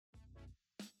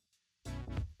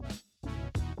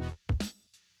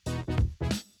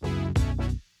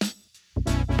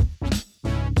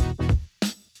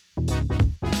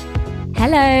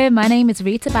Hello, my name is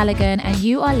Rita Balogun and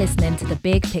you are listening to the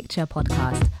Big Picture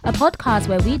Podcast, a podcast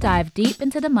where we dive deep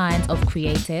into the minds of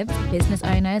creatives, business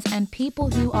owners, and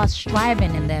people who are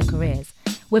striving in their careers.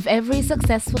 With every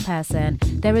successful person,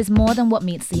 there is more than what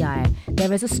meets the eye.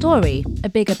 There is a story, a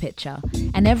bigger picture.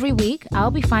 And every week, I'll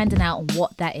be finding out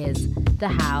what that is, the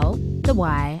how, the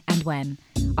why, and when.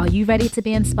 Are you ready to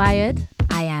be inspired?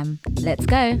 I am. Let's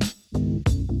go.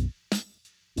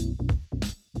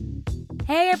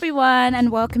 Hey everyone, and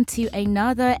welcome to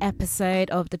another episode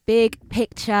of the Big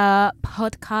Picture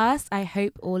Podcast. I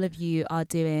hope all of you are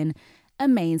doing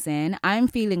amazing. I'm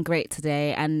feeling great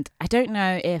today, and I don't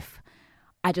know if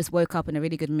I just woke up in a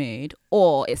really good mood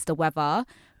or it's the weather,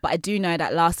 but I do know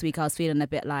that last week I was feeling a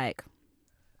bit like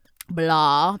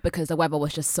blah because the weather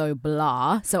was just so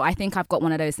blah. So I think I've got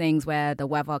one of those things where the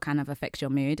weather kind of affects your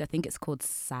mood. I think it's called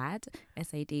SAD,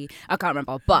 S-A-D. I can't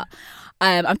remember, but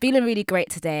I'm feeling really great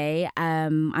today.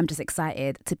 I'm just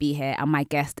excited to be here, and my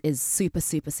guest is super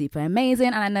amazing.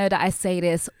 And I know that I say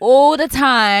this all the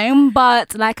time,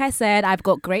 but like I said, I've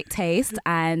got great taste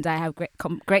and I have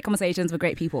great conversations with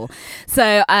great people.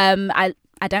 So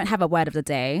I don't have a word of the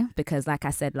day because, like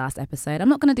I said last episode, I'm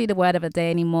not going to do the word of the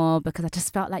day anymore because I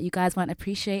just felt like you guys weren't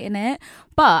appreciating it.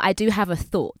 But I do have a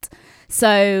thought.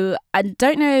 So I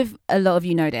don't know if a lot of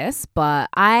you know this, but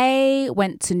I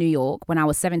went to New York when I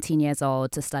was 17 years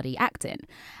old to study acting.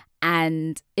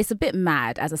 And it's a bit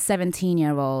mad as a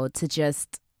 17-year-old to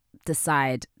just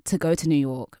decide to go to New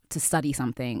York to study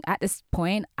something. At this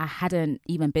point, I hadn't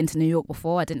even been to New York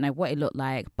before. I didn't know what it looked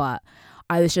like, but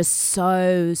I was just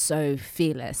so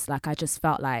fearless. Like, I just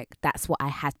felt like that's what I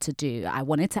had to do. I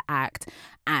wanted to act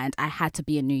and I had to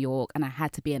be in New York and I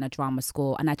had to be in a drama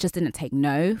school, and I just didn't take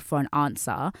no for an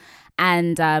answer.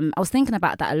 And I was thinking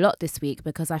about that a lot this week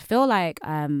because I feel like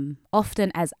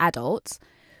often as adults,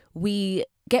 we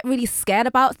get really scared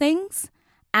about things.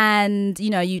 And, you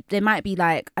know, there might be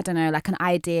like, I don't know, like an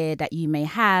idea that you may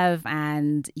have,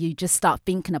 and you just start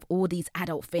thinking of all these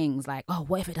adult things like, oh,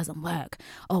 what if it doesn't work?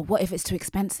 Oh, what if it's too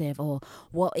expensive? Or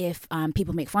what if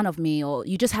people make fun of me? Or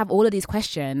you just have all of these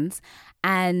questions.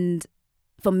 And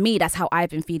for me, that's how I've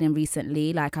been feeling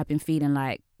recently. Like, I've been feeling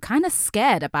like kind of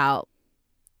scared about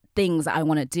things that I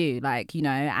want to do, like, you know,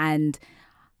 and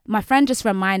my friend just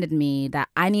reminded me that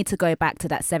I need to go back to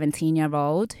that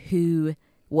 17-year-old who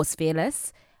was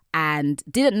fearless and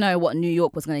didn't know what New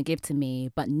York was going to give to me,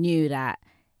 but knew that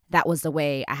that was the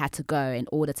way I had to go in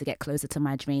order to get closer to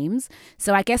my dreams.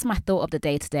 So I guess my thought of the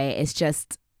day today is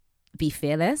just be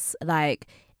fearless. Like,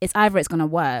 it's either it's going to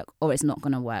work or it's not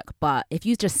going to work. But if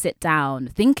you just sit down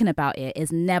thinking about it,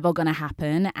 it's never going to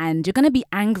happen, and you're going to be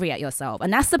angry at yourself.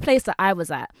 And that's the place that I was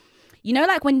at. You know,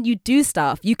 like when you do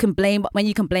stuff, you can blame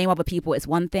other people, it's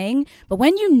one thing. But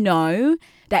when you know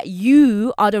that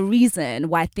you are the reason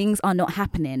why things are not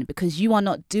happening because you are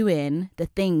not doing the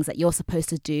things that you're supposed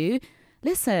to do,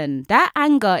 listen, that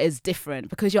anger is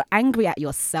different because you're angry at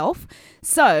yourself.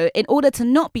 So in order to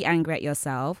not be angry at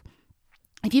yourself,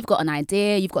 if you've got an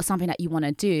idea, you've got something that you want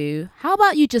to do, how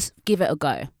about you just give it a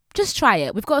go? Just try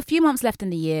it. We've got a few months left in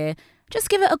the year. Just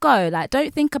give it a go. Like,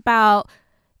 don't think about,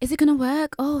 is it going to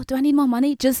work? Oh, do I need more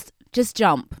money? Just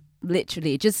jump.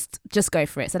 Literally, just go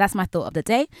for it. So that's my thought of the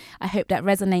day. I hope that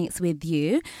resonates with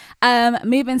you.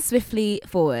 Moving swiftly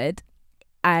forward,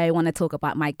 I want to talk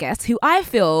about my guest, who I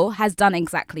feel has done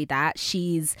exactly that.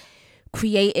 She's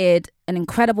created an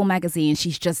incredible magazine.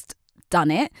 She's just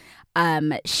done it.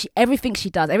 Everything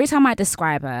she does, every time I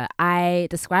describe her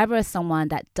as someone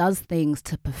that does things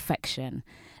to perfection.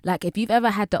 Like, if you've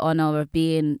ever had the honor of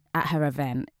being at her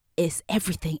event,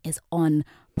 everything is on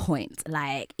point.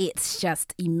 Like, it's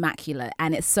just immaculate,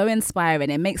 and it's so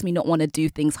inspiring. It makes me not want to do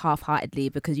things half-heartedly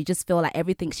because you just feel like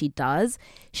everything she does,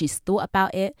 she's thought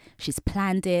about it, she's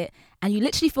planned it, and you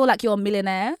literally feel like you're a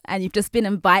millionaire and you've just been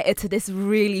invited to this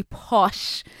really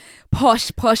posh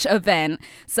event.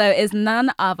 So it's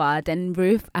none other than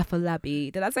Ruth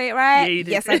Afolabi. Did I say it right? Yeah, you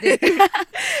did. Yes, I did.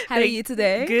 How are you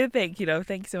today? Good, thank you.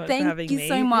 Thank you so much for having me. Thank you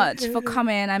so much for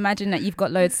coming. I imagine that you've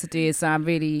got loads to do, so I'm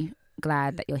really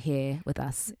glad that you're here with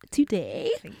us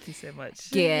today. Thank you so much.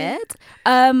 Good.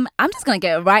 I'm just going to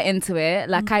get right into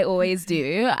it like I always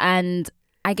do. And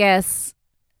I guess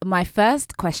my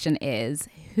first question is,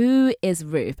 who is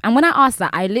Ruth? And when I ask that,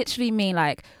 I literally mean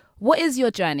like, what is your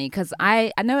journey? Because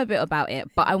I know a bit about it,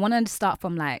 but I want to start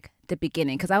from like the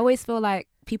beginning, because I always feel like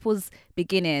people's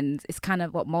beginnings is kind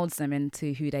of what molds them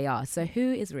into who they are. So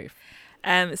who is Ruth?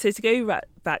 So to go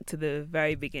back to the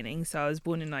very beginning, so I was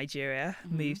born in Nigeria,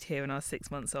 moved here when I was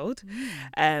 6 months old.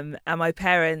 And my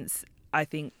parents, I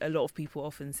think a lot of people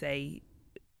often say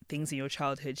things in your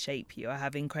childhood shape you. I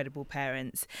have incredible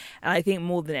parents, and I think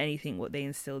more than anything what they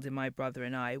instilled in my brother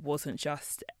and I wasn't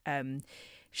just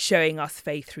showing us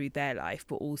faith through their life,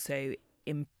 but also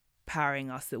empowering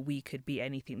us that we could be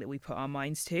anything that we put our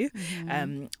minds to.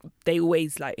 They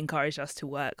always like encouraged us to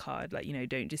work hard, like, you know,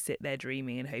 don't just sit there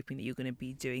dreaming and hoping that you're going to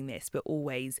be doing this, but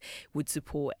always would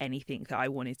support anything that I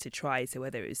wanted to try. So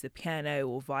whether it was the piano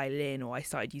or violin, or I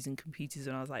started using computers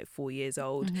when I was like 4 years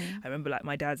old. I remember like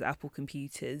my dad's Apple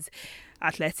computers,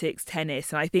 athletics,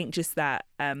 tennis, and I think just that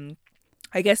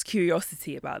I guess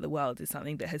curiosity about the world is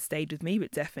something that has stayed with me,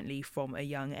 but definitely from a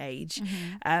young age.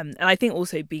 And I think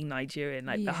also being Nigerian,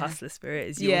 like the hustler spirit,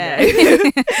 as you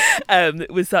all know,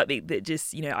 was something that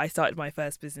just, you know, I started my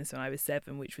first business when I was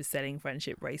 7, which was selling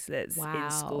friendship bracelets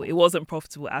in school. It wasn't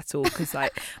profitable at all because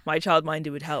like my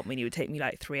childminder would help me and it would take me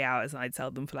like 3 hours and I'd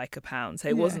sell them for like £1. So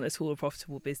it wasn't at all a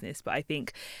profitable business. But I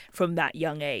think from that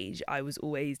young age, I was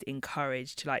always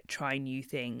encouraged to like try new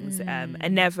things, and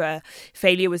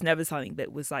failure was never something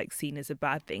that was like seen as a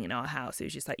bad thing in our house. It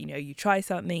was just like, you know, you try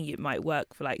something, it might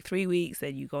work for like 3 weeks,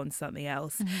 then you go on to something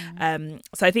else.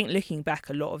 So I think looking back,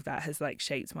 a lot of that has like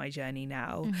shaped my journey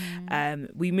now.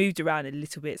 We moved around a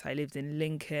little bit. So I lived in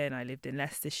Lincoln, I lived in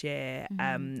Leicestershire,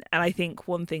 and I think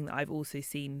one thing that I've also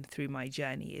seen through my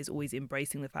journey is always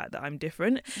embracing the fact that I'm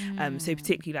different. So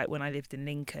particularly like when I lived in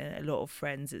Lincoln, a lot of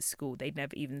friends at school, they'd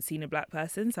never even seen a black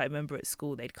person. So I remember at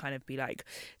school they'd kind of be like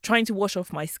trying to wash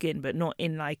off my skin, but not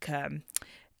in like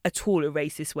at all a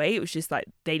racist way. It was just like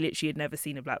they literally had never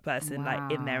seen a black person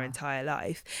like in their entire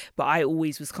life. But I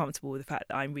always was comfortable with the fact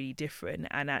that I'm really different,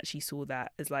 and actually saw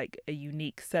that as like a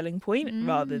unique selling point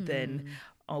rather than,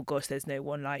 oh gosh, there's no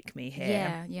one like me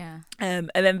here.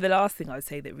 And then the last thing I would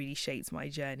say that really shaped my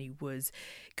journey was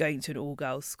going to an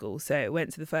all-girls school. So I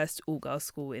went to the first all-girls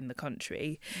school in the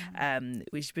country,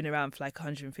 which has been around for like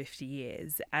 150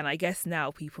 years. And I guess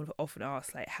now people often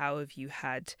ask, like, how have you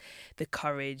had the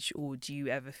courage, or do you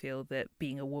ever feel that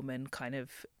being a woman kind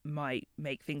of might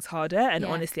make things harder? And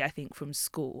honestly, I think from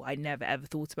school, I never ever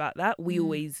thought about that. We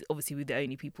always, obviously, we were the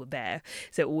only people there,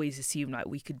 so always assumed like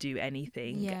we could do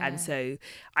anything. And so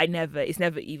it's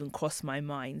never even crossed my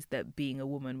mind that being a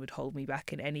woman would hold me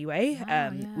back in any way,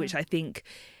 which I think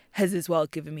has as well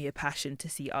given me a passion to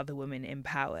see other women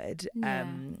empowered,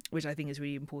 which I think is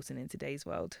really important in today's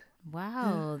world.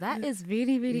 Wow, that is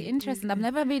really, really interesting. I've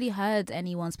never really heard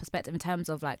anyone's perspective in terms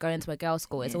of like going to a girls'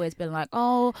 school. It's always been like,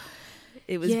 oh,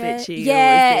 it was bitchy.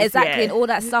 Yeah, exactly. And all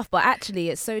that stuff. But actually,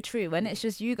 it's so true. When it's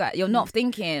just you guys, you're not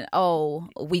thinking, oh,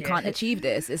 we can't achieve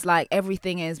this. It's like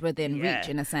everything is within reach,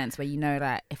 in a sense, where you know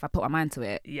that if I put my mind to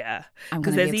it, I'm going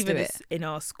to there's be able even to do it. in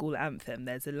our school anthem,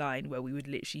 there's a line where we would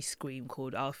literally scream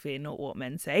called "I'll fear not what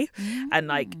men say." And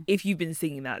like, if you've been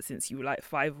singing that since you were like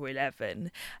 5 or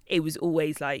 11, it was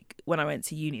always like, when I went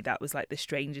to uni, that was like the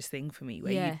strangest thing for me,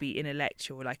 where you'd be in a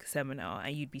lecture or like a seminar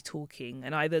and you'd be talking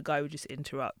and either a guy would just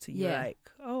interrupt and you're like,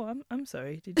 oh, I'm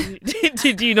sorry, did you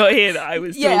did you not hear that I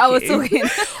was talking? I was talking.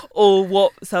 Or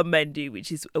what some men do,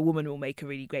 which is a woman will make a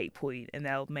really great point and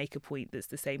they'll make a point that's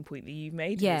the same point that you've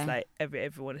made. It's like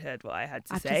everyone heard what I had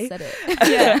to say. Just said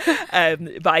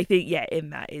it. But I think in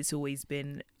that it's always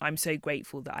been, I'm so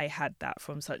grateful that I had that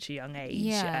from such a young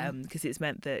age, because it's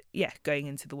meant that going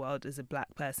into the world as a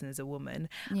black person, as a woman,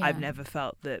 I've never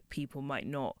felt that people might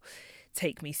not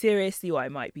take me seriously, or I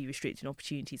might be restricting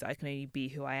opportunities. I can only be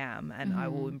who I am, and I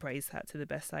will embrace that to the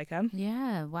best I can.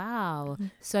 Wow.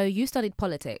 So you studied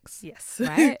politics? Yes.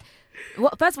 Right?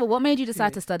 First of all, what made you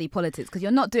decide to study politics? Because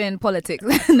you're not doing politics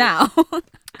now.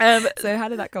 So how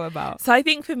did that come about? So I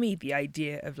think for me, the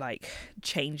idea of like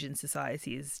change in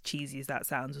society, as cheesy as that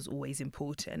sounds, was always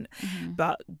important.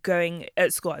 But going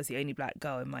at school, I was the only black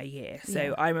girl in my year.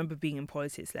 So I remember being in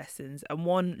politics lessons, and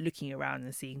one, looking around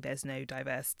and seeing there's no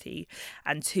diversity,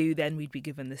 and two, then we'd be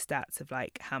given the stats of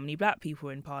like how many black people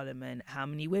were in parliament, how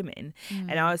many women,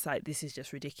 and I was like, this is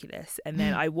just ridiculous. And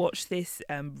then I watched this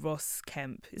Ross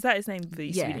Kemp, is that his name for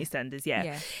Eastern Standards?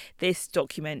 This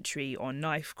documentary on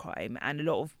knife crime, and a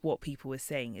lot of what people were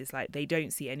saying is like they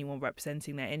don't see anyone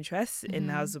representing their interests in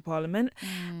the House of Parliament.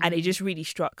 And it just really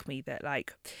struck me that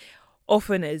like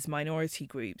often as minority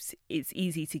groups, it's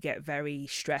easy to get very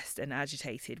stressed and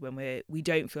agitated when we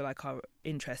don't feel like our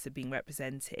interests are being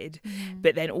represented.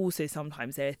 But then also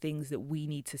sometimes there are things that we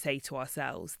need to say to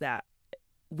ourselves that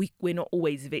we're not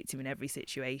always a victim in every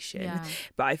situation. Yeah.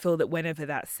 But I feel that whenever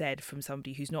that's said from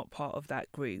somebody who's not part of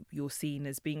that group, you're seen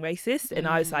as being racist. And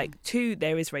I was like, two,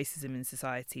 there is racism in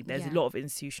society. There's a lot of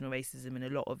institutional racism in a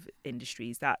lot of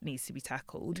industries that needs to be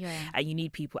tackled. And you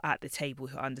need people at the table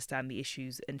who understand the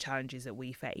issues and challenges that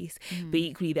we face. But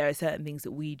equally, there are certain things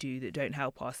that we do that don't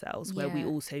help ourselves, where we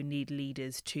also need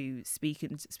leaders to speak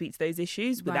to those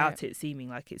issues without it seeming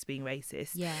like it's being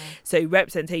racist. So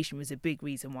representation was a big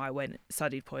reason why I went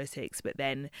studied politics, but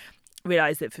then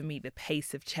realised that for me the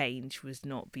pace of change was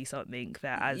not be something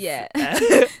that as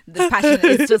the passion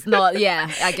is just not I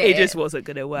get it. It just wasn't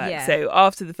going to work. So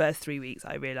after the first 3 weeks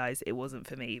I realised it wasn't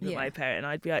for me. But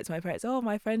I'd be like to my parents, oh,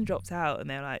 my friend dropped out, and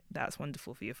they're like, that's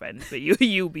wonderful for your friend, but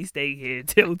you'll be staying here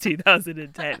till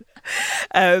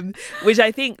 2010. Which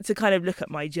I think, to kind of look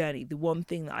at my journey, the one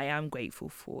thing that I am grateful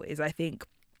for is, I think,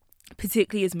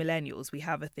 particularly as millennials, we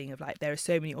have a thing of like, there are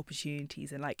so many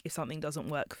opportunities, and like if something doesn't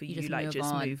work for you,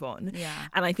 just move on.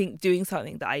 And I think doing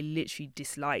something that I literally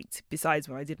disliked, besides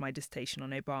when I did my dissertation on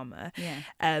Obama,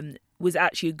 was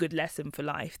actually a good lesson for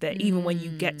life, that even when you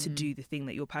get to do the thing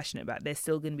that you're passionate about, there's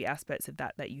still going to be aspects of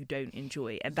that you don't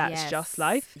enjoy, and that's just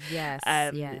life.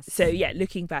 So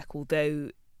looking back, although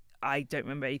I don't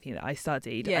remember anything that I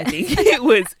studied, I think it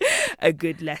was a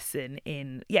good lesson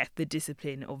in the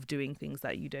discipline of doing things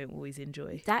that you don't always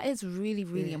enjoy. That is really,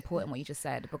 really important what you just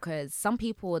said, because some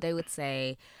people, they would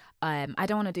say, I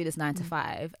don't want to do this 9 to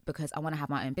 5 because I want to have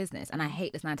my own business, and I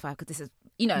hate this 9 to 5 because this is,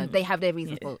 they have their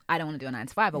reasons for, I don't want to do a 9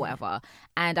 to 5 or whatever.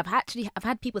 And I've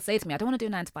had people say to me, I don't want to do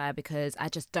a 9 to 5 because I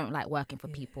just don't like working for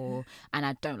people, and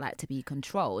I don't like to be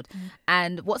controlled.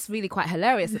 And what's really quite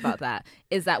hilarious about that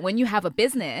is that when you have a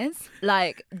business,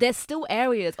 like, there's still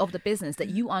areas of the business that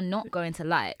you are not going to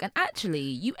like, and actually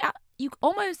you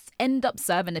almost end up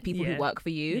serving the people who work for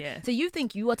you. So you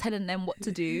think you are telling them what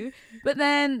to do, but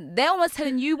then they're almost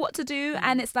telling you what to do.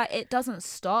 And it's like, it doesn't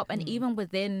stop. And even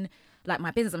within like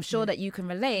my business, I'm sure that you can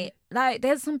relate. Like,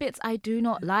 there's some bits I do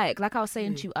not like. Like I was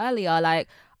saying to you earlier, like,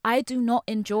 I do not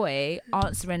enjoy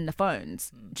answering the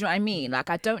phones. Do you know what I mean? Like,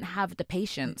 I don't have the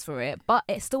patience for it, but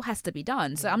it still has to be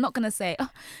done. So I'm not going to say, oh,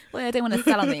 well, I don't want to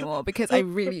sell anymore, because I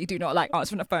really do not like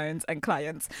answering the phones and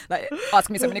clients like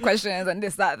asking me so many questions and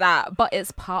this, that. But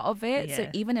it's part of it. So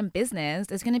even in business,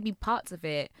 there's going to be parts of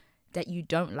it that you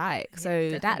don't like. So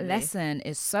definitely. That lesson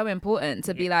is so important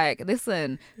to be like,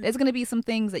 listen, there's going to be some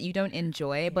things that you don't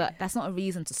enjoy, but that's not a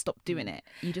reason to stop doing it.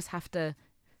 You just have to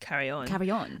carry on.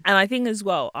 And I think as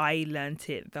well, I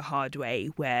learnt it the hard way,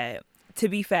 where, to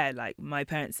be fair, like, my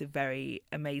parents are a very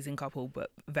amazing couple, but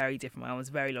very different. My mum was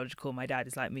very logical. My dad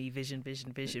is like me, vision.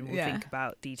 We'll think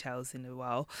about details in a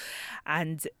while.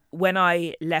 And when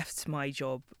I left my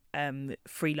job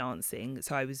freelancing,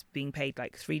 so I was being paid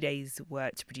like 3 days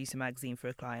work to produce a magazine for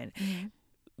a client,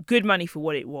 good money for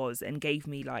what it was, and gave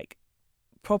me like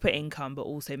proper income, but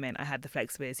also meant I had the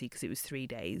flexibility because it was 3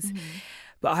 days.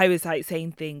 But I was like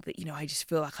saying things that, I just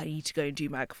feel like I need to go and do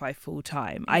Magpie full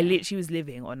time. I literally was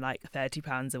living on like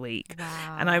 £30 a week.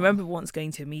 Wow. And I remember once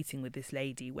going to a meeting with this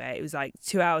lady where it was like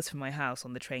 2 hours from my house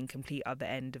on the train, complete other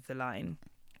end of the line.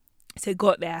 So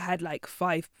got there, I had like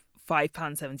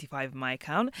 £5.75 in my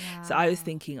account. Wow. So I was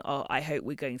thinking, I hope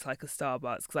we're going to like a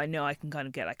Starbucks, because I know I can kind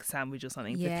of get like a sandwich or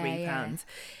something for £3.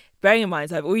 Bearing in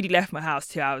mind, I've already left my house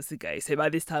 2 hours ago, so by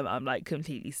this time I'm like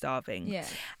completely starving.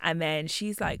 And then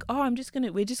she's like,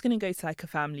 we're just gonna go to like a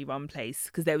family run place,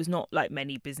 because there was not like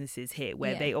many businesses here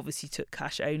where they obviously took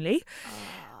cash only.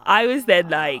 I was then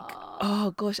like,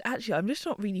 oh gosh, actually I'm just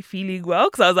not really feeling well,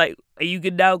 because I was like, are you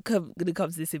gonna come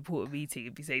to this important meeting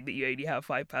and be saying that you only have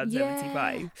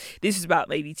 £5.75? This was about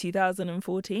maybe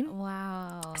 2014.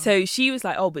 Wow. So she was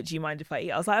like, but do you mind if I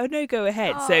eat? I was like, oh no, go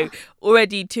ahead. So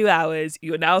already 2 hours,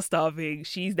 you're now starving,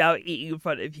 she's now eating in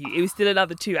front of you. It was still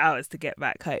another 2 hours to get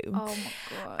back home. Oh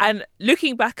my God. And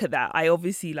looking back at that, I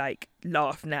obviously like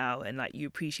laugh now, and like you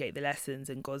appreciate the lessons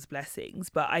and God's blessings.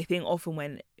 But I think often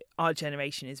when our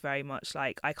generation is very much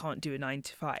like, I can't do a 9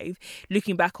 to 5,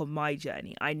 looking back on my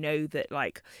journey, I know that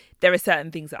like there are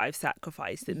certain things that I've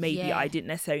sacrificed that maybe I didn't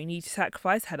necessarily need to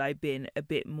sacrifice had I been a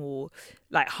bit more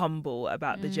like humble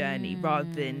about the journey,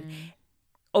 rather than,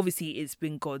 obviously it's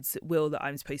been God's will that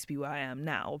I'm supposed to be where I am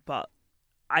now, but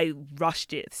I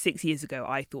rushed it 6 years ago.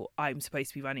 I thought I'm supposed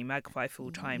to be running Magpie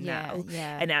full time now.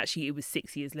 And actually it was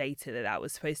 6 years later that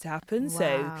was supposed to happen.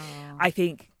 So I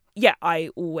think, I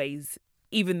always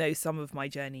even though some of my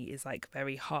journey is like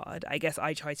very hard, I guess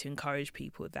I try to encourage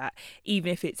people that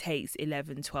even if it takes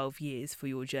 11, 12 years for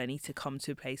your journey to come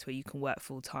to a place where you can work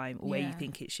full time or where you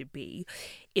think it should be,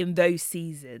 in those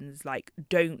seasons, like,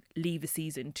 don't leave a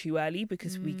season too early,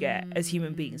 because we get, as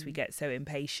human beings, we get so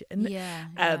impatient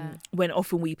when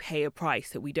often we pay a price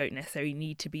that we don't necessarily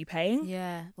need to be paying.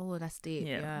 Oh, that's deep.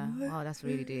 Oh, that's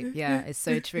really deep. It's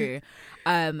so true.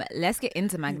 Let's get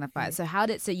into Magnify. So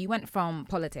so you went from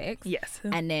politics,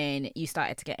 and then you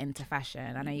started to get into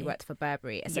fashion. I know you worked for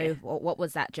Burberry. So what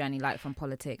was that journey like from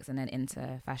politics and then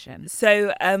into fashion?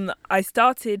 So I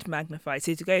started Magnify.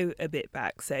 So to go a bit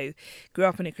back, so grew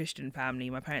up in a Christian family.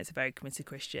 My parents are very committed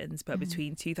Christians, but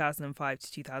between 2005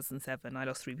 to 2007, I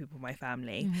lost 3 people in my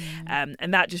family,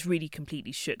 and that just really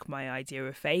completely shook my idea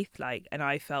of faith. And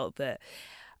I felt that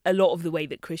a lot of the way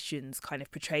that Christians kind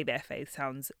of portray their faith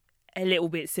sounds a little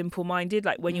bit simple-minded.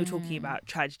 Like, when you're talking about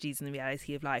tragedies and the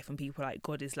reality of life and people like,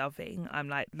 God is loving, I'm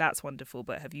like, that's wonderful,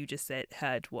 but have you just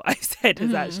heard what I've said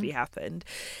has actually happened?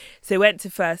 So went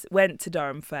to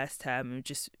Durham first term and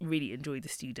just really enjoyed the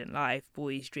student life,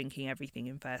 boys drinking, everything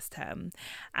in first term,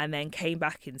 and then came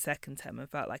back in second term and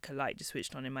felt like a light just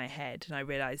switched on in my head, and I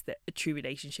realised that a true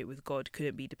relationship with God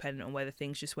couldn't be dependent on whether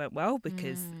things just went well,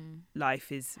 because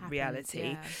life is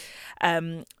reality.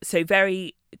 So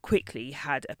very quickly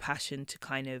had a passion to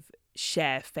kind of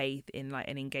share faith in like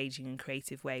an engaging and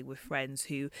creative way with friends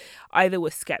who either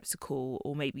were skeptical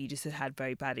or maybe just had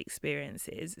very bad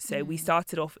experiences. So we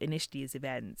started off initially as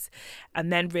events,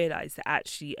 and then realised that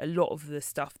actually a lot of the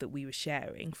stuff that we were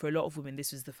sharing, for a lot of women,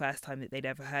 this was the first time that they'd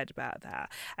ever heard about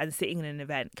that, and sitting in an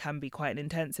event can be quite an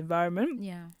intense environment.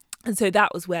 And so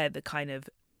that was where the kind of,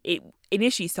 it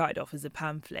initially started off as a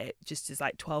pamphlet, just as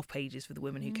like 12 pages for the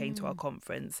women who came to our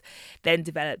conference, then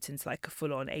developed into like a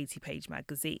full-on 80-page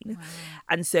magazine.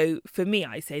 And so for me,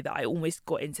 I say that I almost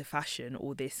got into fashion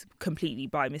or this completely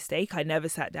by mistake. I never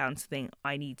sat down to think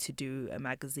I need to do a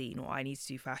magazine or I need to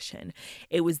do fashion.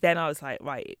 It was then I was like,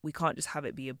 right, we can't just have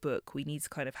it be a book. We need to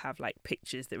kind of have like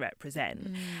pictures that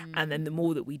represent. And then the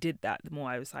more that we did that, the more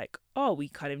I was like, oh, we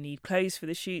kind of need clothes for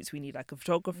the shoots. We need like a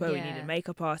photographer. We need a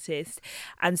makeup artist.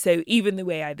 And so even the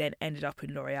way I then ended up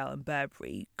in L'Oreal and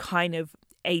Burberry kind of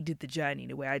aided the journey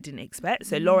in a way I didn't expect.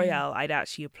 So L'Oreal, I'd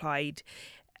actually applied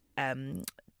to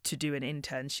do an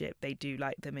internship. They do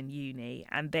like them in uni,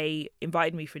 and they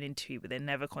invited me for an interview, but they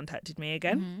never contacted me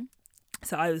again.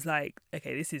 So I was like,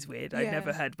 okay, this is weird. I'd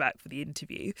never heard back for the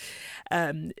interview.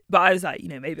 But I was like,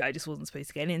 maybe I just wasn't supposed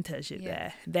to get an internship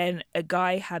there. Then a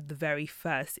guy had the very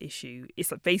first issue.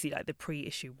 It's like basically like the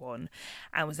pre-issue one,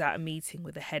 and was at a meeting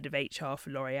with the head of HR for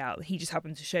L'Oreal. He just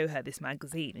happened to show her this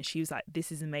magazine, and she was like,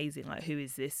 this is amazing. Like, who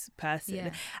is this person?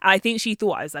 And I think she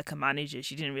thought I was like a manager.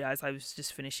 She didn't realise I was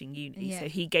just finishing uni. So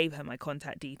he gave her my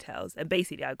contact details, and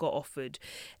basically I got offered,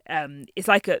 it's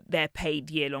like their paid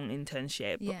year-long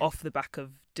internship off the back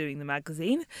of doing the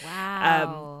magazine.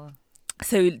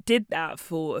 So did that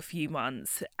for a few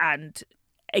months, and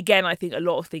again, I think a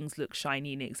lot of things look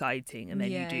shiny and exciting, and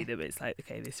then you do them, it's like,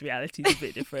 okay, this reality is a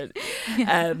bit different.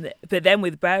 But then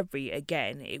with Burberry,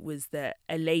 again, it was that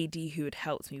a lady who had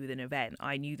helped me with an event,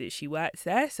 I knew that she worked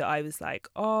there, so I was like,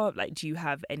 oh, like, do you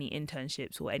have any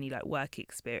internships or any like work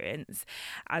experience?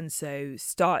 And so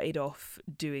started off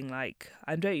doing like,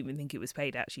 I don't even think it was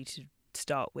paid actually to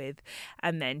start with,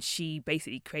 and then she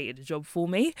basically created a job for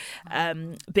me.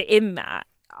 But in that,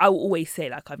 I will always say,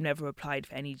 like, I've never applied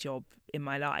for any job in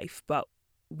my life, but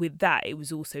with that, it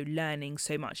was also learning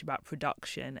so much about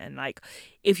production. And like,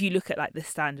 if you look at like the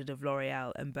standard of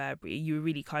L'Oreal and Burberry, you were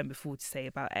really kind before to say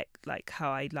about like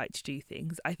how I like to do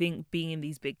things. I think being in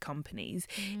these big companies,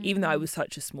 even though I was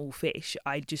such a small fish,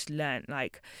 I just learned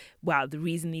like, wow, the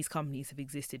reason these companies have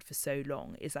existed for so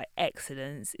long is like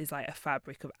excellence is like a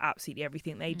fabric of absolutely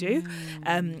everything they do.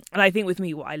 And I think with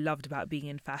me, what I loved about being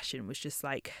in fashion was just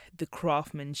like the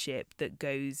craftsmanship that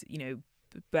goes,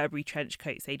 Burberry trench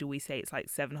coats, they'd always say it's like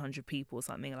 700 people or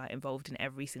something like involved in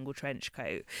every single trench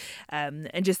coat, and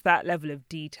just that level of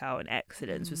detail and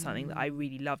excellence was something that I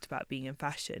really loved about being in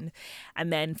fashion.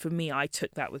 And then for me, I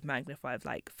took that with Magnify of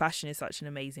like, fashion is such an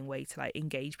amazing way to like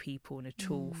engage people and a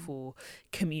tool for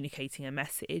communicating a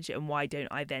message, and why don't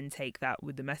I then take that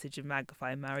with the message of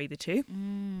Magnify and marry the two?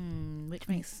 Which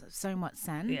makes so much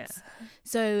sense.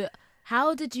 So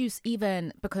how did you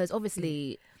even, because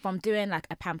obviously from doing like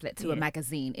a pamphlet to a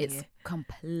magazine, it's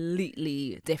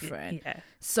completely different.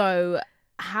 So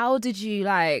how did you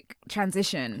like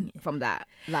transition from that,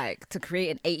 like to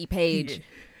create an 80-page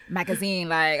magazine?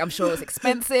 Like, I'm sure it's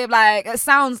expensive. Like, it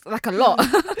sounds like a lot.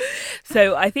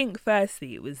 So I think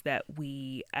firstly it was that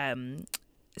we,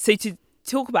 so to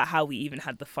talk about how we even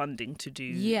had the funding to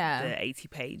do the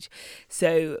 80-page.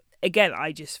 So again,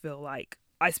 I just feel like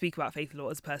I speak about faith a lot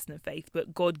as a person of faith,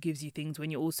 but God gives you things when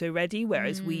you're also ready,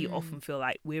 whereas we often feel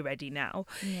like we're ready now.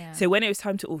 Yeah. So when it was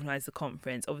time to organise the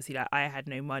conference, obviously like I had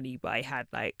no money, but I had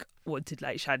like wanted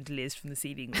like chandeliers from the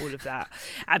ceiling, all of that,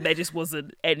 and there just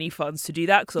wasn't any funds to do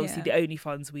that, because obviously the only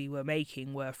funds we were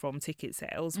making were from ticket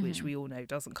sales, which we all know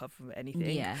doesn't cover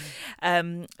anything.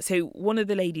 So one of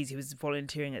the ladies who was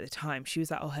volunteering at the time, she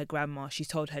was like, she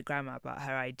told her grandma about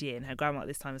her idea, and her grandma at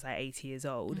this time was like 80 years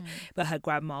old, but her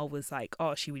grandma was like,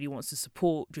 she really wants to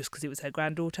support just because it was her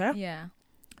granddaughter.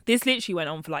 This literally went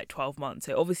on for like 12 months.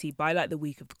 So obviously by like the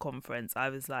week of the conference, I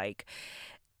was like,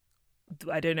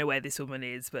 I don't know where this woman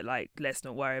is, but like, let's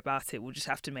not worry about it. We'll just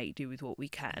have to make do with what we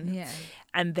can.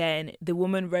 And then the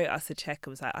woman wrote us a check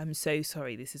and was like, I'm so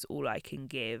sorry, this is all I can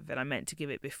give. And I meant to give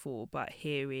it before, but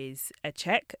here is a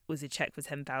check. It was a check for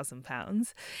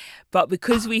 £10,000. But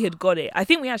because we had got it, I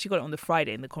think we actually got it on the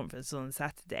Friday and the conference was on the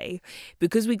Saturday.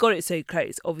 Because we got it so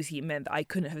close, obviously it meant that I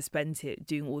couldn't have spent it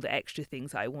doing all the extra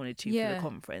things that I wanted to for the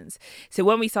conference. So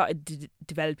when we started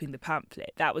developing the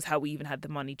pamphlet, that was how we even had the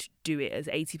money to do it as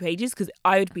 80 pages. Because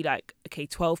I would be like, okay,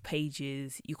 12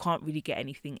 pages, you can't really get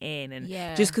anything in. And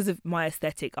just because of my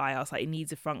aesthetic eye, I was like, it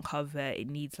needs a front cover, it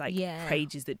needs like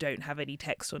pages that don't have any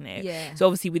text on it. So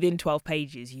obviously within 12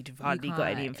 pages, you'd have hardly got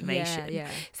any information.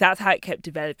 So that's how it kept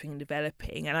developing and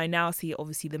developing. And I now see,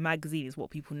 obviously, the magazine is what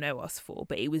people know us for,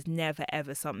 but it was never,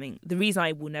 ever something. The reason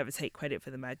I will never take credit for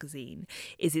the magazine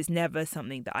is it's never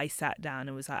something that I sat down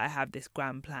and was like, I have this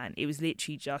grand plan. It was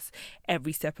literally just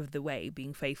every step of the way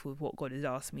being faithful with what God has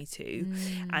asked me to.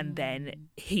 And then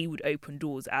he would open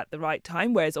doors at the right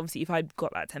time, whereas obviously if I'd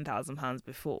got that £10,000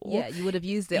 before, you would have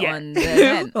used it on the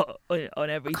event. on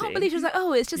everything. I can't believe she was like,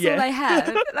 it's just all I have.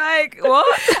 Like,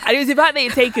 what? And it was the fact that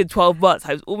it had taken 12 months.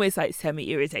 I was almost like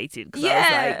semi-irritated, because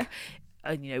I was like,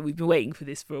 and we've been waiting for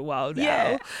this for a while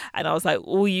now, and I was like,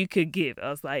 all you could give. I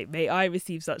was like, may I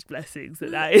receive such blessings that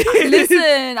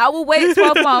Listen, I will wait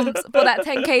 12 months for that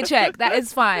 10k check. That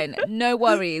is fine, no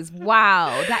worries.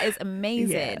 Wow, that is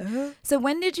amazing. So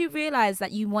when did you realize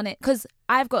that you wanted, because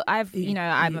I'm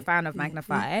a fan of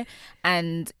Magnify,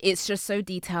 and it's just so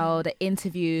detailed,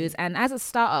 interviews, and as a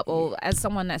startup or as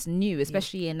someone that's new,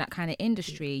 especially in that kind of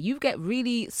industry, you get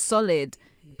really solid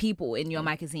people in your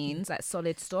magazines, like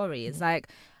solid stories. Like,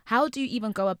 how do you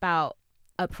even go about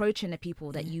approaching the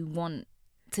people that you want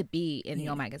to be in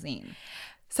your magazine?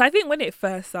 So I think when it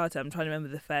first started, I'm trying to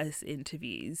remember the first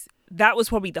interviews, that was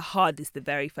probably the hardest, the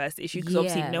very first issue, because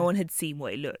obviously no one had seen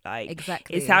what it looked like.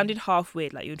 Exactly. It sounded half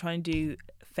weird, like you were trying to do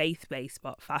faith-based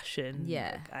but fashion.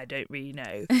 Like, I don't really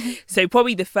know. So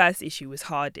probably the first issue was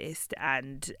hardest,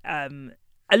 and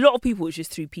a lot of people was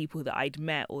just through people that I'd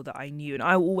met or that I knew. And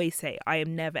I always say I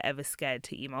am never ever scared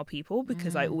to email people,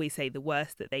 because I always say the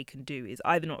worst that they can do is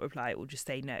either not reply or just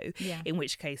say no, in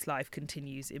which case life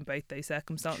continues in both those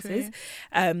circumstances.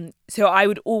 So I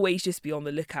would always just be on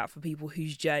the lookout for people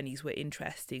whose journeys were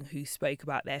interesting, who spoke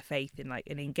about their faith in like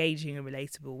an engaging and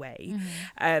relatable way.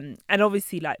 And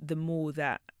obviously, like, the more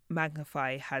that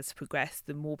Magnify has progressed,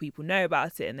 the more people know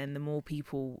about it, and then the more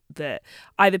people that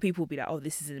either people will be like, oh,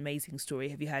 this is an amazing story,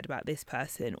 have you heard about this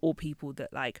person, or people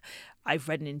that like I've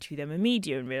read an interview with them in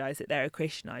media and realised that they're a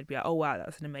Christian, I'd be like, oh wow,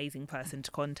 that's an amazing person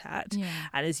to contact.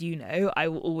 And as you know, I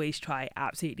will always try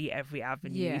absolutely every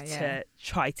avenue to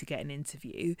try to get an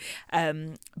interview,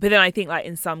 but then I think like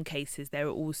in some cases there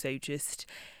are also just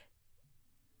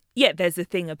there's a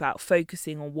thing about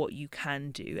focusing on what you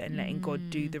can do and letting God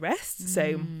do the rest.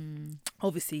 So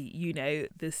obviously,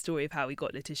 the story of how we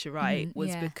got Letitia right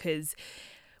was because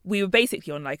we were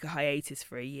basically on like a hiatus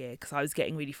for a year, because I was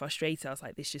getting really frustrated. I was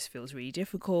like, this just feels really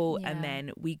difficult. And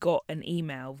then we got an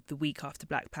email the week after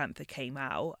Black Panther came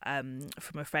out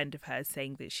from a friend of hers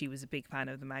saying that she was a big fan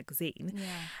of the magazine.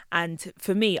 And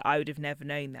for me, I would have never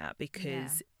known that,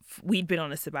 because we'd been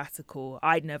on a sabbatical.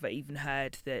 I'd never even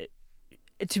heard that.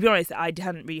 To be honest, I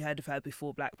hadn't really heard of her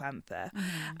before Black Panther.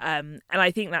 And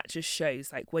I think that just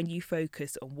shows, like, when you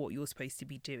focus on what you're supposed to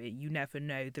be doing, you never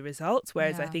know the results.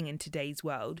 Whereas I think in today's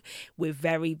world, we're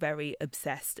very, very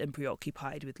obsessed and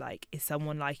preoccupied with, like, is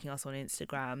someone liking us on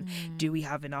Instagram? Do we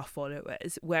have enough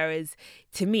followers? Whereas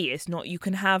to me, it's not, you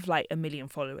can have like 1 million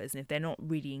followers, and if they're not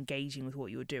really engaging with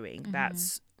what you're doing,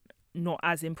 that's not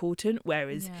as important.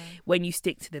 Whereas when you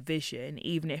stick to the vision,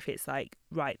 even if it's like,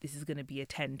 right, this is going to be a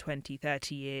 10, 20,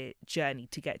 30 year journey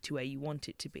to get to where you want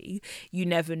it to be, you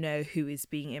never know who is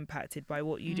being impacted by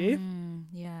what you do.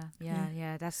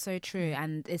 That's so true.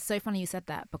 And it's so funny you said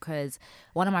that, because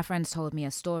one of my friends told me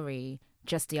a story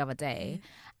just the other day,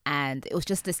 and it was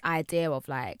just this idea of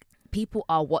like, people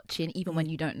are watching even when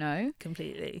you don't know.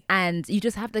 Completely. And you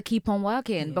just have to keep on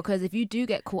working, because if you do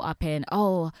get caught up in,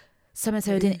 oh,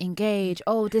 so-and-so didn't engage,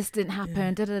 oh, this didn't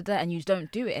happen, and you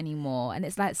don't do it anymore. And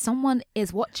it's like, someone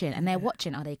is watching, and they're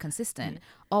watching. Are they consistent?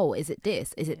 Oh, is it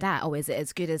this? Is it that? Oh, is it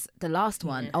as good as the last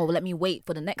one? Oh, let me wait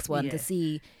for the next one to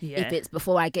see if it's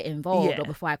before I get involved or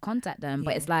before I contact them.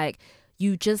 But it's like,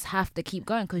 you just have to keep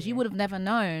going, because you would have never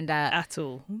known that at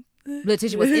all.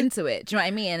 Letitia was into it. Do you know what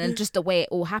I mean? And just the way it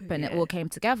all happened, it all came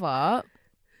together.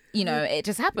 You know, it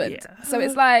just happened. So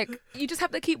it's like, you just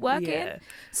have to keep working.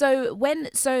 So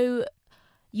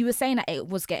you were saying that it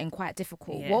was getting quite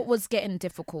difficult. What was getting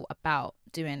difficult about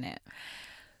doing it?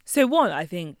 So one, I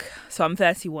think, so I'm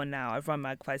 31 now. I've run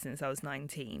Magpie since I was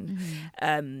 19.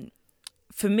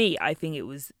 For me, I think it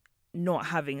was not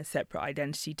having a separate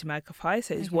identity to Magpie.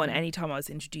 So it's one, anytime I was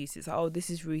introduced, it's like, oh, this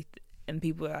is Ruth. And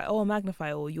people were like, oh,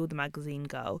 Magnify, or you're the magazine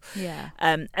girl.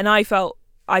 And I felt,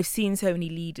 I've seen so many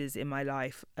leaders in my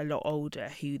life a lot older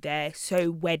who they're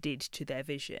so wedded to their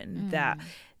vision that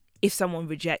if someone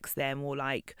rejects them, or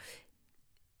like,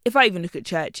 if I even look at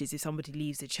churches, if somebody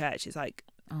leaves the church, it's like,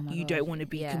 you don't want to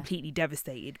be completely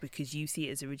devastated because you see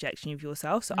it as a rejection of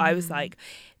yourself. So I was like,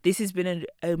 this has been an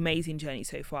amazing journey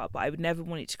so far, but I would never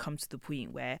want it to come to the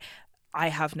point where I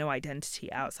have no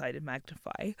identity outside of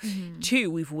Magnify.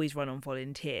 Two, we've always run on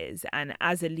volunteers. And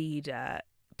as a leader,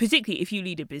 particularly if you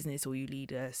lead a business or you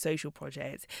lead a social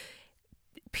project,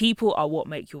 people are what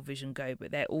make your vision go,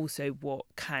 but they're also what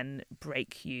can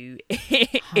break you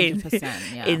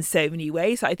in so many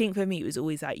ways. So I think for me, it was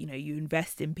always like, you know, you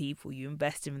invest in people, you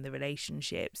invest in the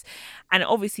relationships, and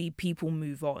obviously people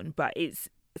move on. But it's,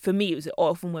 for me, it was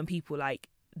often when people, like,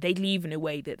 they leave in a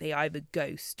way that they either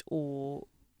ghost or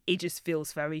it just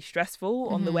feels very stressful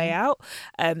on the way out.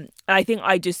 I think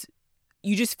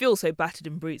you just feel so battered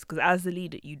and bruised, because as a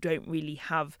leader, you don't really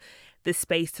have the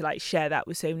space to like share that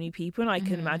with so many people. And I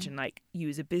can imagine, like, you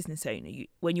as a business owner,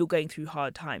 when you're going through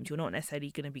hard times, you're not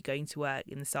necessarily going to be going to work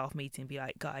in the staff meeting and be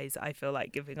like, guys, I feel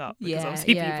like giving up, because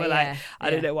obviously people are like, I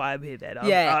don't know why I'm here then.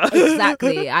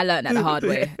 Exactly. I learned that the hard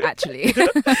way, actually.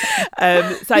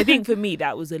 So I think for me,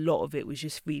 that was a lot of it, was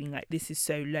just feeling like this is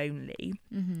so lonely.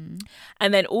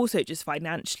 And then also just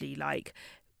financially, like,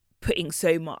 putting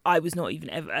so much, I was not even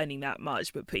ever earning that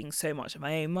much, but putting so much of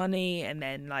my own money, and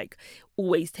then like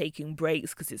always taking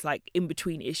breaks, because it's like in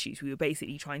between issues we were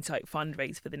basically trying to like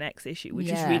fundraise for the next issue, which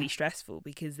is really stressful,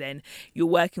 because then you're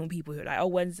working with people who are like, oh,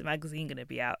 when's the magazine gonna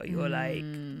be out? Or you're like,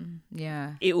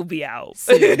 it will be out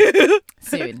soon.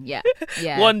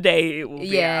 One day it will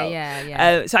be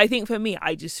out. So I think for me,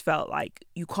 I just felt like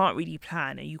you can't really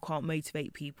plan and you can't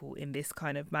motivate people in this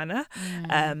kind of manner.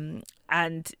 And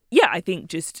I think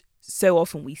just so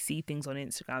often we see things on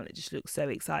Instagram that just look so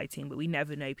exciting, but we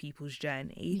never know people's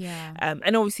journey.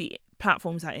 And obviously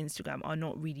platforms like Instagram are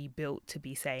not really built to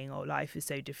be saying, oh, life is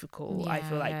so difficult, I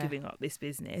feel like giving up this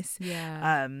business.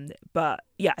 But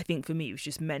I think for me, it was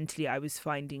just mentally, I was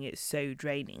finding it so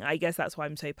draining. I guess that's why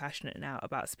I'm so passionate now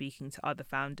about speaking to other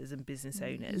founders and business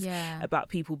owners about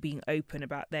people being open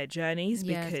about their journeys,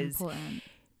 because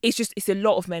it's a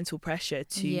lot of mental pressure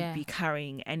to be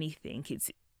carrying anything.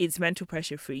 It's mental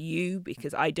pressure for you,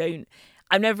 because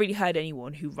I've never really heard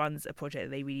anyone who runs a project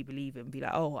that they really believe in be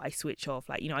like, oh, I switch off.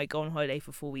 Like, you know, I go on holiday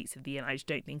for 4 weeks of the year and I just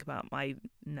don't think about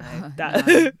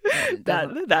that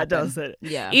doesn't.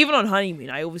 Even on honeymoon,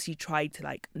 I obviously tried to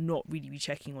like not really be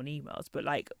checking on emails, but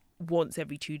like once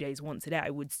every 2 days, once a day,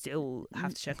 I would still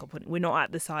have to check up on it. We're not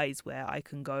at the size where I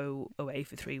can go away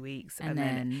for 3 weeks and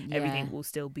then everything will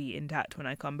still be intact when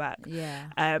I come back.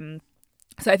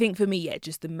 So I think for me,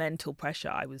 just the mental pressure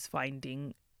I was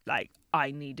finding, like,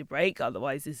 I need a break,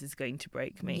 otherwise this is going to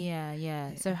break me.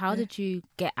 So how did you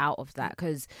get out of that?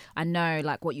 Because I know,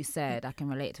 like what you said, I can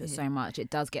relate to it so much. It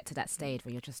does get to that stage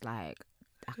where you're just like,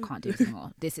 I can't do this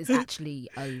anymore. This is actually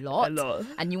a lot.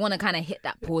 And you want to kind of hit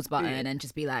that pause button and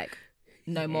just be like,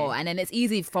 no more. And then it's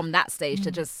easy from that stage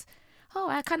to just, oh,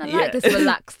 I kind of like this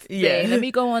relaxed thing. Let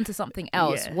me go on to something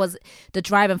else. Was the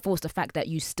driving force the fact that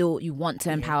you want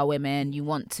to empower women, you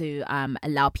want to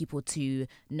allow people to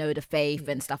know the faith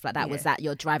and stuff like that? Was that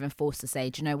your driving force to say,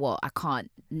 do you know what, I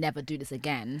can't never do this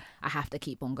again, I have to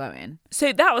keep on going?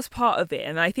 So that was part of it.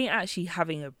 And I think actually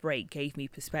having a break gave me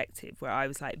perspective, where I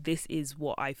was like, this is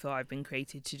what I feel I've been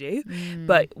created to do.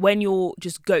 But when you're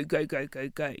just go,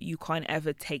 you can't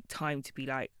ever take time to be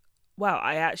like, wow,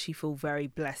 I actually feel very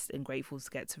blessed and grateful to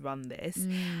get to run this,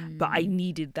 but I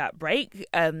needed that break,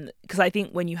 because I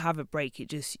think when you have a break,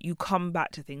 you come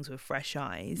back to things with fresh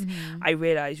eyes. I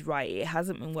realised, right, it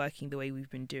hasn't been working the way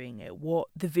we've been doing it.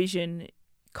 The vision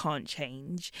can't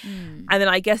change. And then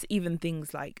I guess even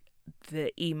things like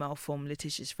the email from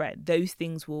Letitia's friend, those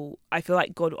things I feel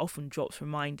like God often drops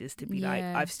reminders to be like,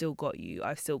 I've still got you,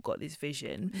 I've still got this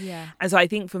vision. And so I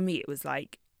think for me it was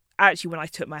like, actually when I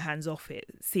took my hands off it,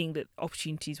 seeing that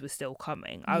opportunities were still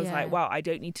coming, I was like, wow, I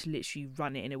don't need to literally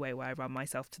run it in a way where I run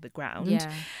myself to the ground.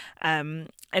 And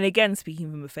again,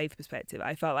 speaking from a faith perspective,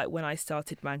 I felt like when I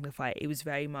started Magnify, it was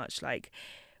very much like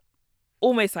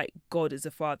almost like God as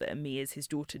a father and me as his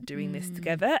daughter doing this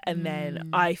together. And then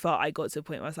I felt I got to a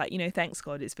point where I was like, thanks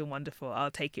God, it's been wonderful,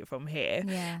 I'll take it from here.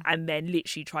 And then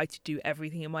literally try to do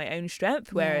everything in my own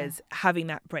strength. Whereas having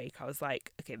that break, I was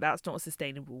like, okay, that's not a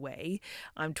sustainable way.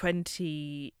 I'm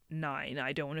 29,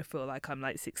 I don't want to feel like I'm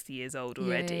like 60 years old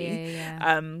already.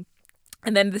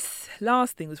 And then this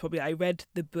last thing was probably, I read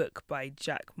the book by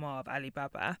Jack Ma of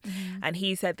Alibaba, and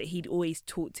he said that he'd always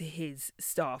talked to his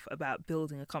staff about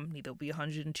building a company that'll be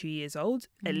 102 years old,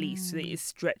 at least, so that it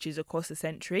stretches across a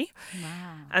century.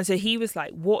 And so he was like,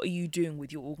 what are you doing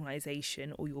with your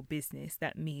organisation or your business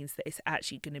that means that it's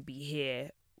actually going to be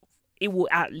here? It will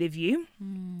outlive you.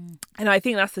 And I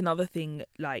think that's another thing,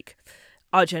 like,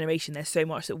 our generation, there's so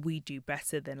much that we do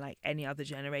better than like any other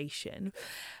generation.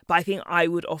 But I think I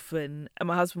would often, and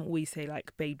my husband always say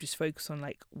like, babe, just focus on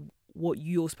like what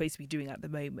you're supposed to be doing at the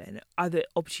moment. Other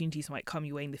opportunities might come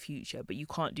your way in the future, but you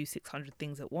can't do 600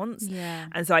 things at once.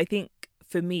 And so I think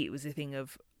for me it was a thing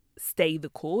of stay the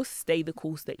course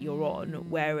that you're on.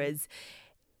 Whereas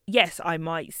yes, I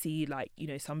might see like,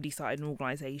 somebody started an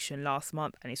organisation last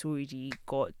month and it's already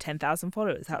got 10,000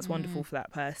 followers. That's wonderful for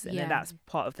that person, and that's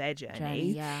part of their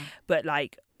journey. But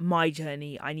like my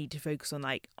journey, I need to focus on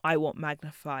like, I want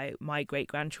Magnify, my great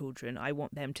grandchildren, I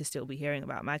want them to still be hearing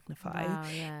about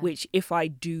Magnify. Which if I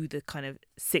do the kind of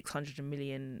 600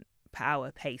 million per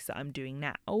hour pace that I'm doing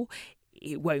now,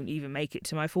 it won't even make it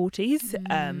to my 40s.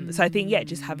 So I think,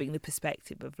 just having the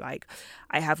perspective of like,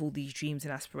 I have all these dreams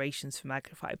and aspirations for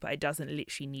Magnify, but it doesn't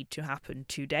literally need to happen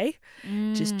today.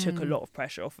 Just took a lot of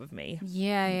pressure off of me.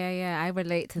 I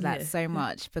relate to that so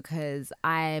much, because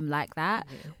I'm like that,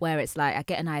 where it's like I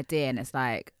get an idea and it's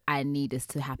like, I need this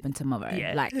to happen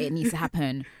tomorrow. Like it needs to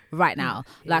happen right now.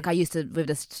 Like I used to with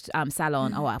this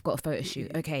salon, I've got a photo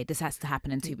shoot. Okay, this has to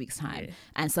happen in 2 weeks time.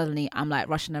 And suddenly I'm like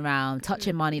rushing around,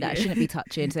 touching money that I shouldn't be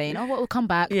touching, saying, we'll come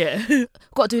back.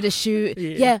 Got to do this shoot.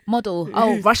 Model.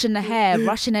 Rushing the hair,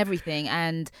 rushing everything.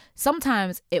 And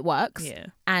sometimes it works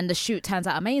and the shoot turns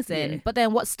out amazing. But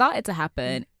then what started to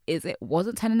happen is it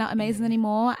wasn't turning out amazing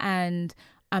anymore, and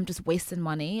I'm just wasting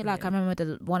money. Like I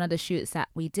remember one of the shoots that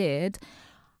we did,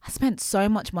 I spent so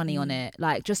much money on it,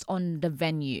 like just on the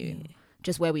venue,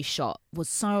 just where we shot was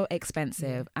so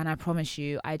expensive. And I promise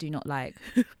you, I do not like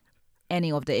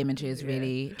any of the images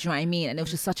really. Do you know what I mean? And it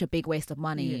was just such a big waste of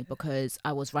money because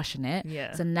I was rushing it.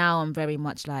 So now I'm very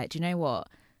much like, do you know what?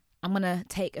 I'm going to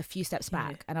take a few steps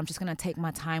back and I'm just going to take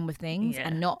my time with things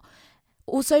and not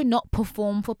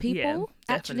perform for people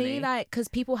actually, like, because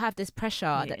people have this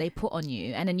pressure that they put on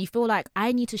you, and then you feel like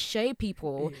I need to show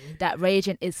people that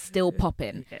Raging is still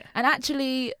popping. And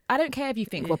actually I don't care if you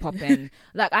think we're popping.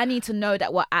 Like I need to know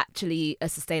that we're actually a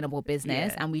sustainable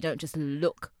business and we don't just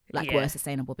look like we're a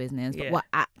sustainable business, but we're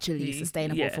actually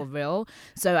sustainable for real.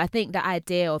 So I think the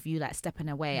idea of you like stepping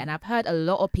away, and I've heard a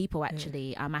lot of people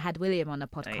actually, I had William on the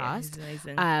podcast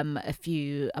a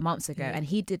few months ago, and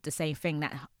he did the same thing,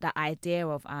 that idea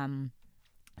of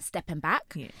stepping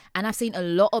back. And I've seen a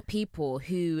lot of people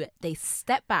who they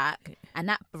step back and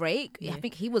that break, I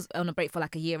think he was on a break for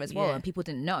like a year as well, and people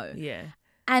didn't know.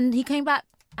 And he came back.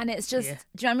 And it's just, do you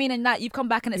know what I mean? And like you've come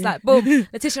back and it's like, boom,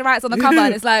 Letitia Wright's on the cover,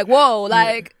 and it's like, whoa,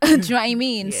 like, do you know what I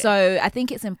mean? So I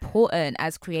think it's important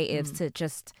as creatives to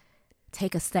just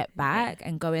take a step back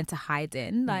and go into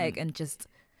hiding, like, and just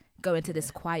go into this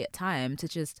quiet time to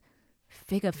just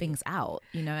figure things out,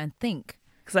 and think.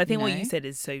 Because I think what you said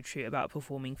is so true about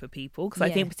performing for people. Because I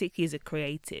think particularly as a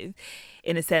creative,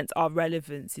 in a sense, our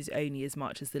relevance is only as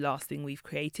much as the last thing we've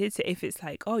created. So if it's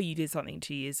like, you did something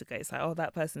 2 years ago, it's like,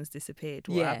 that person's disappeared.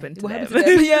 What happened to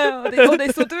them? They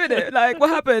still doing it. Like, what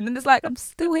happened? And it's like, I'm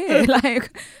still here.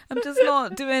 Like, I'm just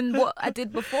not doing what I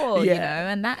did before,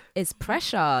 and that is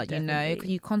pressure,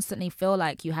 you constantly feel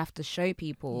like you have to show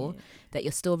people that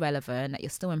you're still relevant, that you're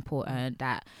still important,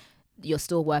 that you're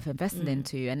still worth investing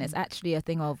into. And it's actually a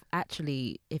thing of,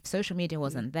 if social media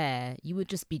wasn't there, you would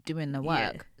just be doing the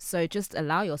work. So just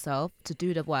allow yourself to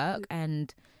do the work,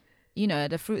 and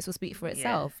the fruits will speak for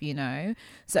itself.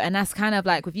 So, and that's kind of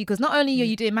like with you, because not only are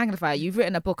you doing Magnify, you've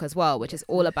written a book as well, which is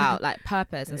all about like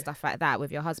purpose and stuff like that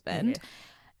with your husband.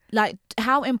 Like,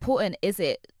 how important is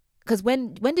it because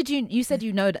when did you said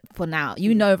you know that for now,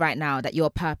 you know right now that your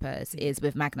purpose is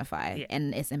with Magnify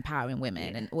and it's empowering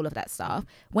women and all of that stuff.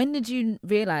 When did you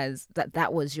realize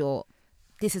that was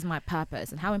this is my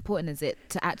purpose, and how important is it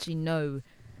to actually know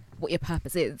what your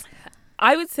purpose is?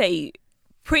 I would say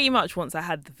pretty much once I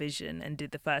had the vision and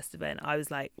did the first event, I was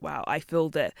like, wow, I feel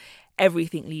that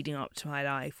everything leading up to my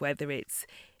life, whether it's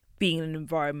being in an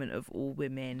environment of all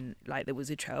women, like there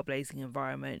was a trailblazing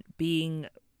environment, being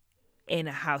in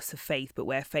a house of faith, but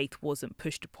where faith wasn't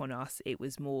pushed upon us, it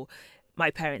was more my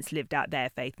parents lived out their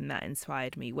faith, and that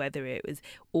inspired me, whether it was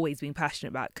always being passionate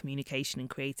about communication and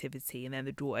creativity, and then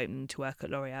the door opening to work at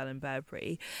L'Oreal and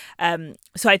Burberry.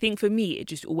 So I think for me, it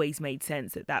just always made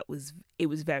sense that it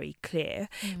was very clear.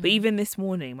 But even this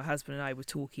morning, my husband and I were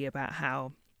talking about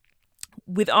how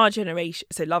with our generation,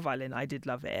 so Love Island, I did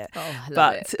love it. Oh, I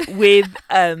love it. With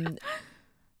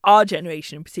our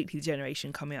generation, and particularly the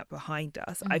generation coming up behind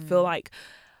us, I feel like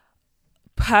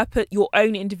your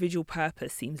own individual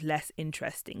purpose seems less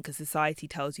interesting because society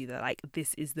tells you that like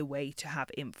this is the way to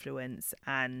have influence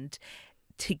and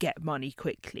to get money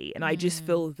quickly. And I just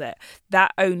feel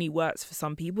that only works for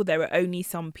some people. There are only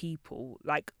some people,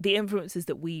 like the influencers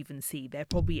that we even see, they're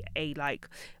probably a like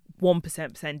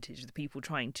 1% percentage of the people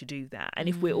trying to do that. And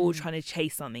if we're all trying to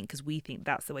chase something because we think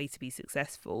that's the way to be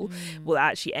successful, we'll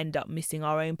actually end up missing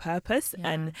our own purpose.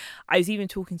 And I was even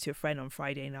talking to a friend on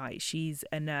Friday night. She's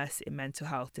a nurse in mental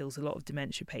health, deals a lot of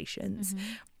dementia patients.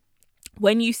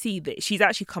 When you see that, she's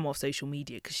actually come off social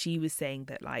media because she was saying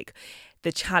that like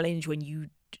the challenge when you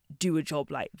do a job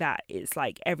like that, it's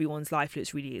like everyone's life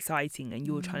looks really exciting and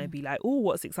you're trying to be like, oh,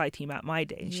 what's exciting about my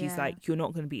day? And she's like, you're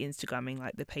not going to be Instagramming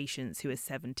like the patients who are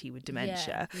 70 with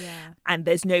dementia. And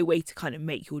there's no way to kind of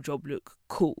make your job look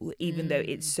cool, even though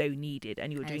it's so needed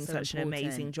and you're doing such an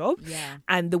amazing job.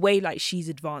 And the way like she's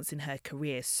advanced in her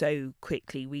career so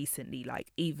quickly recently,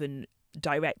 like even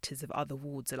directors of other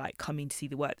wards are like coming to see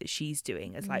the work that she's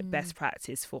doing as like best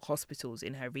practice for hospitals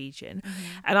in her region.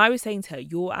 And I was saying to her,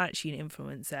 you're actually an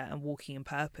influencer and walking in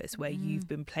purpose where you've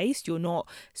been placed. You're not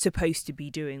supposed to be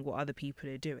doing what other people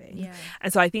are doing.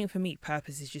 And so I think for me,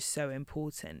 purpose is just so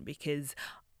important because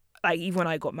like even when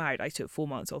I got married, I took 4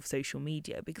 months off social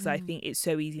media because I think it's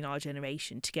so easy in our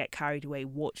generation to get carried away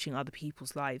watching other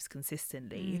people's lives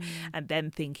consistently and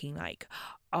then thinking like,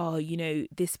 oh, you know,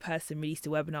 this person released a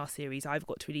webinar series, I've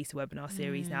got to release a webinar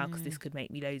series now because this could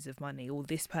make me loads of money. Or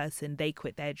this person, they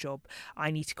quit their job,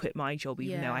 I need to quit my job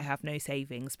even though I have no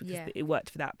savings because it worked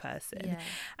for that person.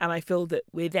 And I feel that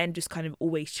we're then just kind of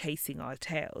always chasing our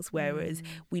tails, whereas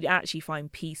we'd actually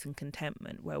find peace and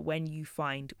contentment where when you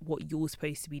find what you're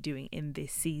supposed to be doing in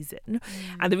this season.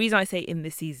 And the reason I say in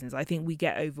this season is I think we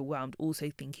get overwhelmed also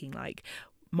thinking like,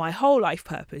 my whole life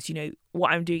purpose, you know,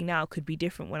 what I'm doing now could be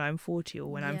different when I'm 40 or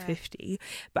when I'm 50,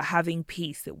 but having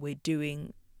peace that we're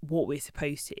doing what we're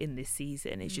supposed to in this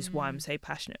season is just why I'm so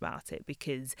passionate about it,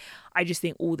 because I just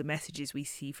think all the messages we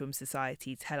see from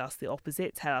society tell us the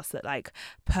opposite, tell us that like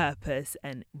purpose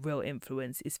and real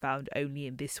influence is found only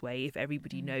in this way if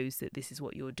everybody knows that this is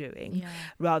what you're doing,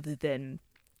 rather than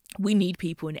we need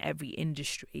people in every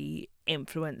industry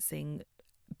influencing,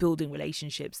 building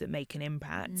relationships that make an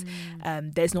impact.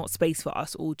 There's not space for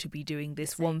us all to be doing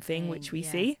this one thing which we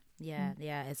see.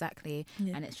 Exactly.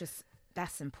 And it's just,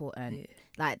 that's important.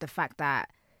 Like the fact that,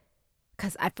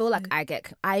 because I feel like I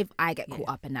get caught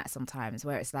up in that sometimes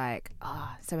where it's like,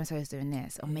 so and so is doing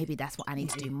this, or maybe that's what I need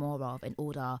to do more of in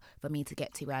order for me to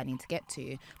get to where I need to get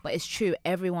to. But it's true,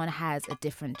 everyone has a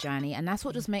different journey, and that's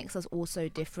what just makes us all so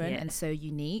different and so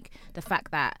unique. The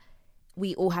fact that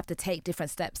we all have to take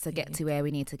different steps to get to where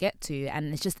we need to get to,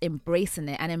 and it's just embracing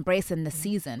it and embracing the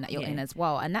season that you're in as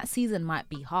well. And that season might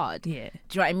be hard. Do you know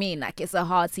what I mean? Like it's a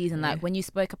hard season. Like when you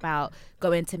spoke about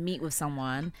going to meet with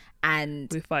someone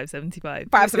and with 575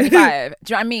 do you know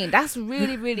what I mean? That's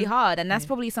really, really hard, and that's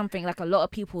probably something like a lot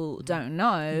of people don't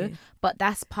know, but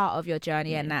that's part of your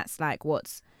journey, and that's like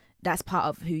that's part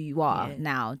of who you are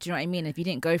now. Do you know what I mean? If you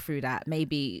didn't go through that,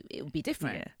 maybe it would be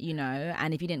different, you know?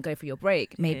 And if you didn't go through your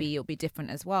break, maybe it'll be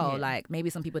different as well. Like maybe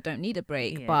some people don't need a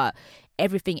break, but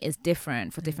everything is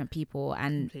different for different people,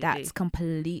 and that's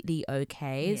completely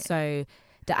okay. So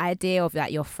the idea of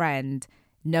that, your friend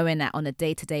knowing that on a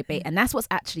day-to-day basis, and that's what's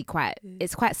actually quite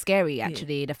scary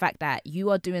actually, the fact that you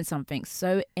are doing something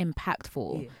so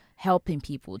impactful, helping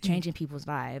people, changing people's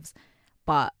lives,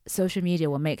 but social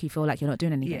media will make you feel like you're not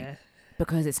doing anything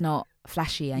because it's not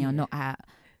flashy and you're not at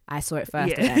I saw it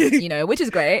first event, you know, which is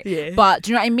great. But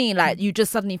do you know what I mean? Like you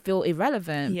just suddenly feel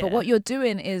irrelevant. But what you're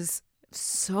doing is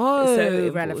so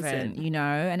irrelevant, you know,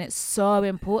 and it's so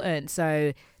important.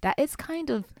 So that is kind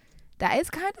of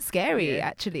scary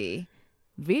actually.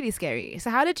 really scary. So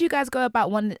how did you guys go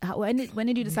about when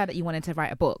did you decide that you wanted to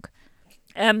write a book?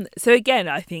 So again,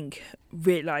 I think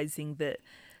realizing that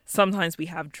sometimes we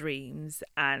have dreams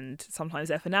and sometimes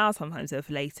they're for now, sometimes they're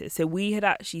for later. So we had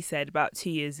actually said about 2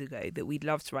 years ago that we'd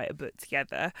love to write a book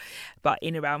together, but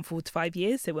in around 4 to 5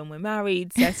 years. So when we're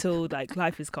married, settled, like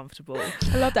life is comfortable.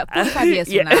 I love that. 4 to 5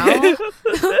 years from now, we're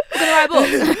gonna write a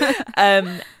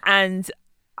book. And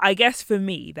I guess for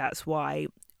me, that's why,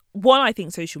 one, I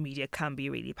think social media can be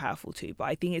really powerful too, but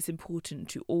I think it's important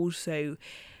to also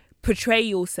portray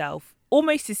yourself,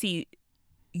 almost to see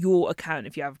your account,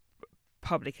 if you have a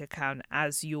public account,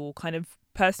 as your kind of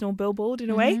personal billboard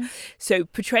in a way. So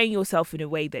portraying yourself in a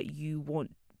way that you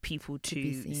want people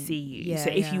to see you. So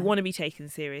if you want to be taken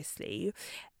seriously,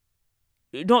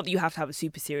 not that you have to have a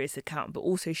super serious account, but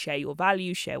also share your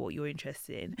values, share what you're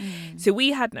interested in. So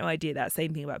we had no idea that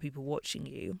same thing about people watching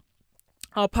you.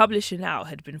 Our publisher now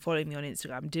had been following me on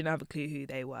Instagram, didn't have a clue who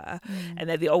they were, and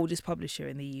they're the oldest publisher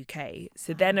in the UK.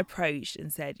 So then approached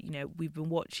and said, you know, we've been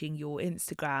watching your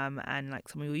Instagram and like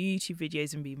some of your YouTube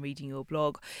videos and been reading your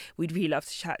blog. We'd really love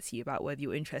to chat to you about whether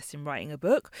you're interested in writing a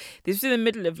book. This was in the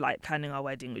middle of like planning our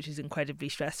wedding, which is incredibly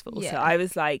stressful. So I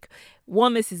was like,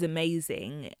 one, this is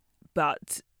amazing,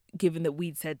 but given that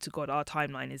we'd said to God our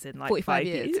timeline is in like 45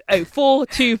 years. 4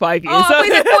 to 5 years. Oh, we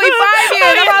said 45 years.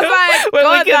 And I was like, when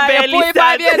God, we can barely 45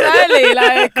 stand. years early.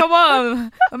 Like, come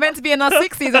on. We're meant to be in our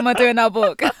 60s when we're doing our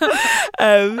book.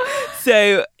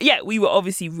 So yeah, we were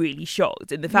obviously really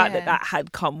shocked, and the fact that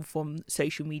had come from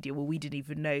social media, well, we didn't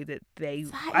even know that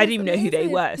I didn't even know who they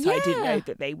were, so I didn't know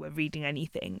that they were reading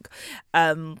anything.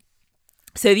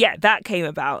 So yeah, that came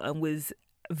about and was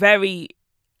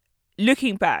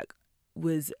looking back,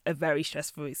 was a very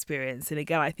stressful experience. And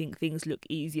again, I think things look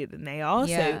easier than they are.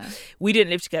 So we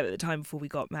didn't live together at the time before we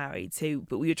got married,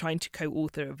 but we were trying to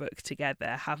co-author a book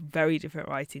together, have very different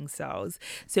writing styles.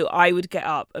 So I would get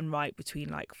up and write between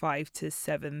like 5 to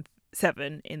 7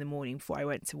 in the morning before I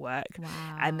went to work.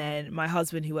 And then my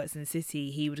husband, who works in the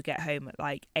city, he would get home at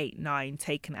like 8, 9,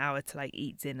 take an hour to like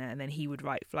eat dinner, and then he would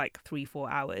write for like 3-4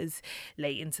 hours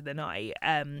late into the night,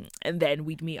 and then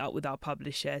we'd meet up with our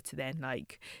publisher to then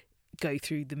like go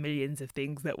through the millions of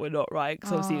things that were not right,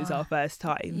 because obviously it was our first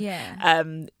time.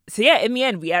 So yeah, in the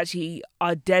end,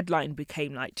 our deadline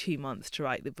became like 2 months to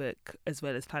write the book, as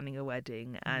well as planning a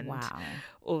wedding and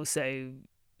also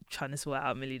trying to sort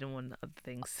out 1,000,001 other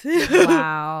things.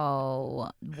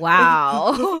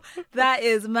 Wow that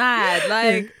is mad.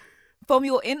 Like, from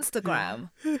your Instagram,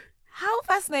 how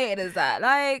fascinating is that?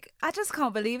 Like, I just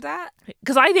can't believe that.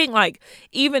 Because I think like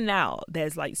even now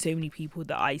there's like so many people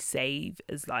that I save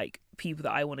as like people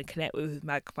that I want to connect with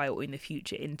Magpie or in the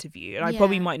future interview, and I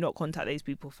probably might not contact those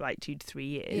people for like 2 to 3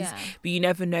 years, but you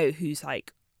never know who's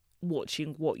like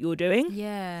watching what you're doing.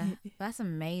 That's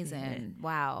amazing.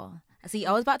 Wow. See,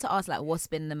 I was about to ask like what's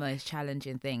been the most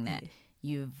challenging thing that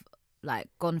you've like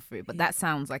gone through, but that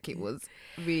sounds like it was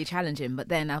really challenging. But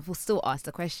then I've still asked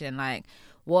the question, like,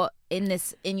 what in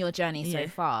your journey so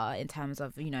far, in terms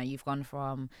of, you know, you've gone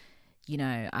from, you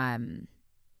know,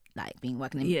 like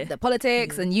working in the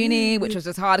politics and uni, which was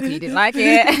just hard because you didn't like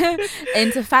it,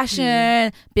 into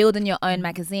fashion, building your own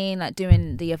magazine, like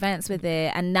doing the events with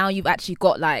it, and now you've actually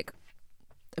got like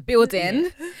a building.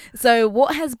 So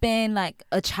what has been like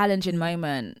a challenging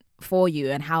moment for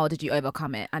you, and how did you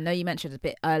overcome it? I know you mentioned a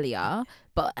bit earlier,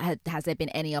 but has there been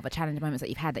any other challenging moments that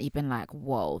you've had that you've been like,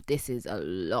 whoa, this is a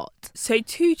lot? So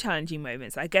 2 challenging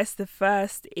moments. I guess the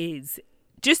first is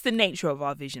just the nature of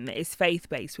our vision, that it's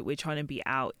faith-based, but we're trying to be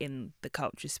out in the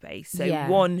culture space. So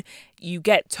one, you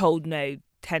get told no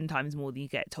 10 times more than you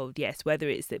get told yes, whether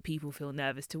it's that people feel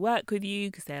nervous to work with you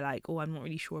because they're like, oh, I'm not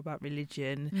really sure about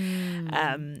religion,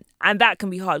 and that can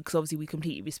be hard because obviously we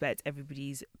completely respect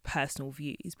everybody's personal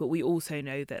views, but we also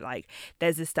know that like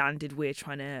there's a standard we're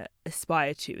trying to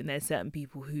aspire to, and there's certain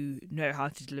people who know how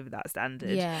to deliver that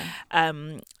standard.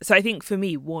 So I think for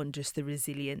me, one, just the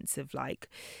resilience of like,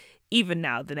 even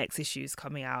now, the next issue is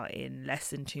coming out in less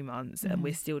than 2 months, and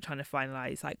we're still trying to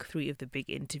finalise like 3 of the big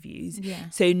interviews.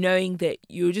 So knowing that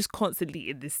you're just constantly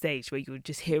in this stage where you're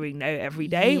just hearing no every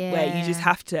day, where you just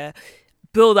have to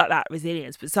build up that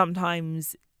resilience. But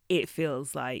sometimes it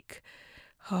feels like,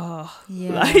 this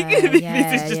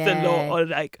is just a lot on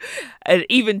like, and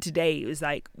even today it was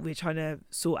like we're trying to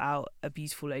sort out a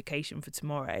beautiful location for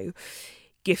tomorrow,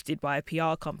 gifted by a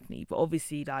PR company, but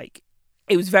obviously like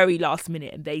it was very last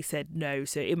minute and they said no.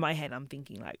 So in my head, I'm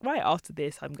thinking like, right after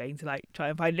this, I'm going to like try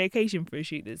and find a location for a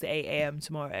shoot that's 8 a.m.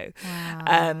 tomorrow.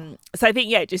 Wow. So I think,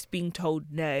 yeah, just being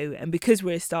told no. And because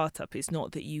we're a startup, it's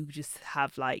not that you just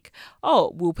have like,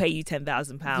 oh, we'll pay you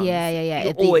 £10,000. Yeah.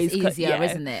 You're It's easier,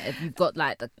 isn't it? If you've got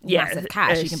like the massive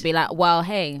cash, you can be like, well,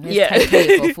 hey, here's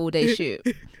 10K for a full day shoot.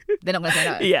 They're not going to say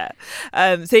no.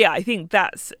 Yeah. So yeah, I think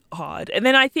that's hard. And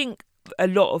then I think a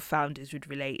lot of founders would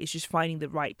relate is just finding the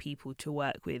right people to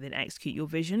work with and execute your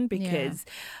vision, because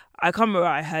I can't remember where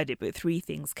I heard it, but 3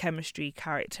 things: chemistry,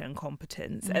 character and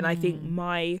competence. And I think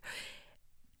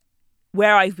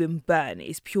where I've been burnt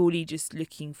is purely just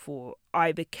looking for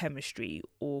either chemistry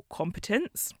or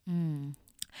competence. And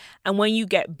when you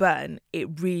get burnt,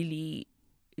 it really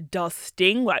does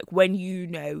sting. Like when you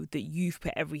know that you've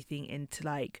put everything into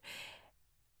like,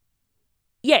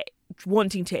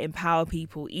 wanting to empower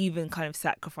people, even kind of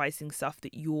sacrificing stuff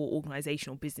that your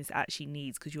organizational business actually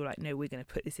needs, because you're like, no, we're going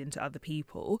to put this into other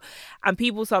people. And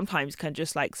people sometimes can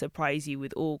just like surprise you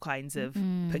with all kinds of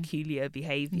peculiar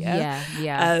behavior.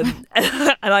 And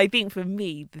I think for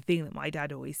me, the thing that my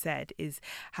dad always said is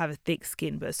have a thick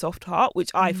skin but a soft heart,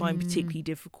 which I find particularly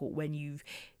difficult when you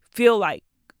feel like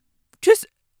just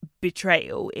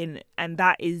betrayal and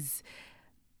that is,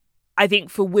 I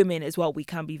think for women as well, we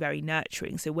can be very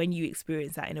nurturing. So when you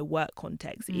experience that in a work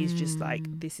context, it is just like,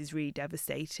 this is really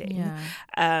devastating.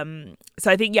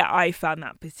 So I think, I found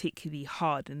that particularly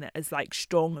hard, and that as like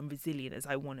strong and resilient as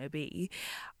I want to be,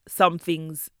 some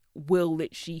things will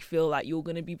literally feel like you're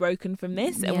going to be broken from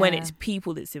this. And when it's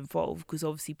people that's involved, because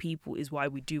obviously people is why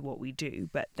we do what we do.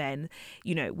 But then,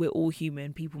 we're all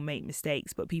human, people make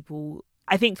mistakes, but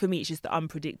I think for me, it's just the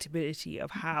unpredictability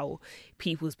of how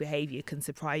people's behaviour can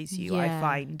surprise you. I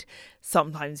find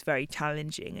sometimes very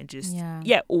challenging, and just,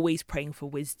 always praying for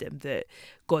wisdom that,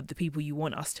 God, the people you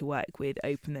want us to work with,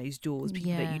 open those doors.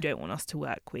 People that you don't want us to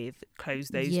work with, close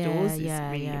those doors. It's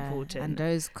really important. And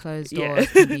those closed doors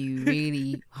can be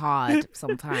really hard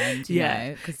sometimes, you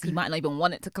know, because you might not even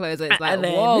want it to close. It's like,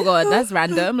 whoa, God, that's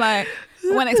random. Like,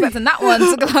 I wasn't expecting that one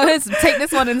to close. Take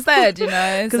this one instead, you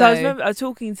know. Because I was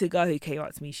talking to a girl who came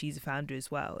up to me. She's a founder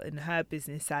as well, and her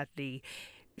business, sadly,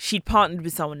 she'd partnered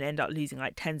with someone and ended up losing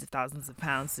like tens of thousands of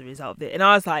pounds as a result of it. And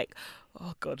I was like,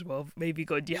 oh God, well, maybe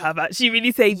God, you have actually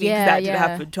really saved me, because that didn't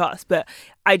happen to us. But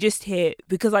I just hear,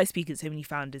 because I speak at so many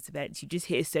founders events, you just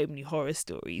hear so many horror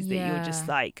stories that you're just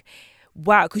like,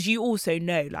 wow. Because you also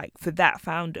know, like, for that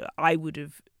founder, I would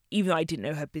have, even though I didn't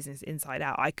know her business inside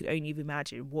out, I could only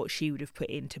imagine what she would have put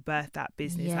in to birth that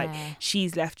business. Like, she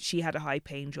had a high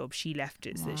paying job, she left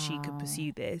it so that she could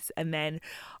pursue this. And then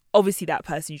obviously that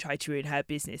person who tried to ruin her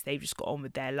business, they've just got on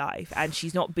with their life, and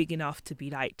she's not big enough to be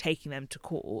like taking them to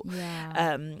court.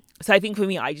 So I think for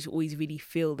me, I just always really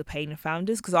feel the pain of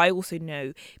founders, because I also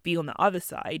know, being on the other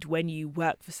side, when you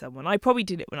work for someone, I probably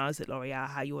did it when I was at L'Oreal,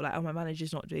 how you're like, oh, my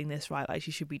manager's not doing this right, like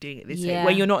she should be doing it this way.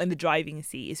 When you're not in the driving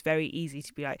seat, it's very easy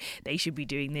to be like, they should be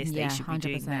doing this, they should be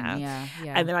doing that.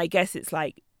 And then I guess it's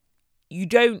like, you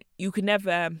can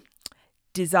never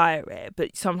desire it,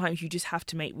 but sometimes you just have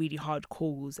to make really hard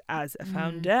calls as a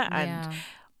founder, and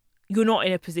you're not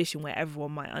in a position where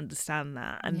everyone might understand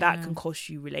that, and that can cost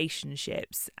you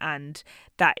relationships, and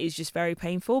that is just very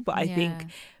painful. But I think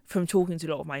from talking to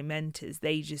a lot of my mentors,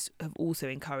 they just have also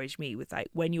encouraged me with, like,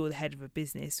 when you're the head of a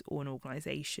business or an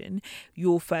organization,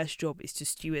 your first job is to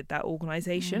steward that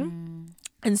organization.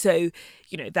 And so,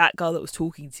 that girl that was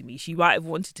talking to me, she might have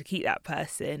wanted to keep that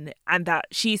person, and that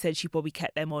she said she probably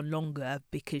kept them on longer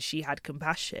because she had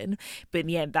compassion. But in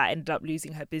the end, that ended up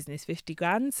losing her business 50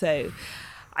 grand. So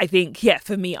I think,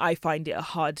 for me, I find it a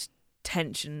hard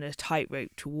tension, a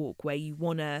tightrope to walk, where you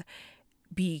want to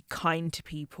be kind to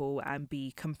people and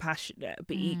be compassionate,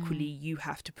 but equally you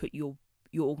have to put your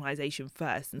organisation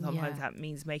first, and sometimes that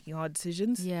means making hard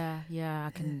decisions.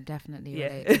 I can definitely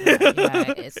relate to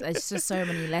that. It's just so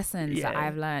many lessons that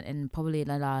I've learned in probably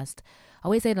the last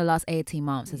 18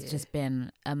 months has just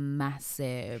been a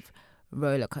massive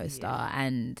roller coaster.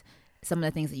 And some of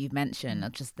the things that you've mentioned are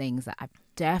just things that I've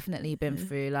definitely been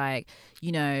through, like,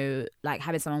 like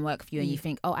having someone work for you and you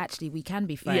think, oh, actually we can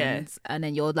be friends, and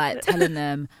then you're like telling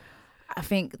them, I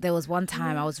think there was one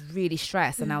time I was really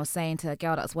stressed, and I was saying to a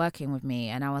girl that was working with me,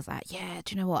 and I was like, do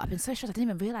you know what, I've been so stressed, I didn't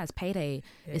even realize payday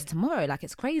is tomorrow, like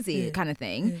it's crazy kind of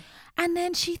thing. And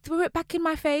then she threw it back in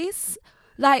my face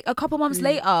like a couple months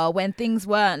later, when things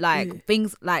weren't like,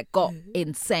 things like got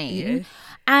insane.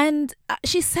 And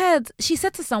she said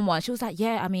to someone, she was like,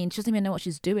 I mean, she doesn't even know what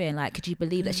she's doing, like, could you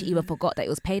believe that she even forgot that it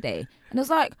was payday? And it was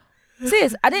like,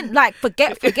 sis, I didn't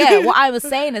forget. What I was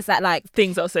saying is that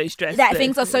things are so stressful. That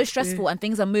things are so stressful and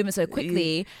things are moving so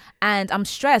quickly, and I'm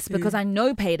stressed because I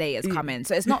know payday is coming.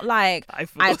 So it's not like I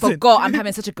forgot. I'm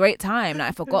having such a great time and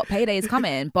I forgot payday is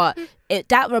coming. But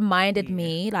that reminded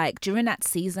me, during that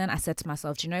season, I said to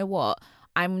myself, do you know what?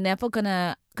 I'm never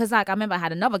gonna, because I remember I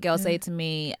had another girl say to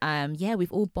me,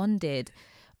 we've all bonded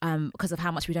because of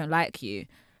how much we don't like you.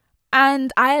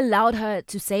 And I allowed her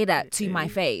to say that to my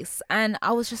face. And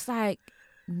I was just like,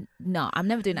 no, I'm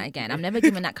never doing that again. I'm never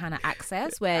giving that kind of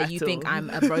access where you think I'm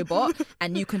a robot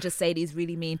and you can just say these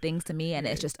really mean things to me and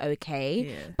it's just okay.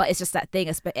 Yeah. But it's just that thing.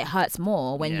 It hurts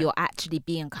more when you're actually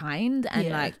being kind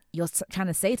and you're trying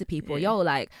to say to people, yo,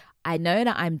 I know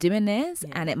that I'm doing this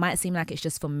and it might seem like it's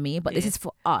just for me, but this is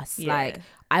for us.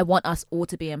 I want us all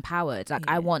to be empowered.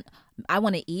 I want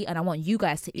to eat and I want you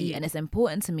guys to eat and it's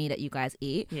important to me that you guys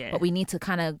eat, but we need to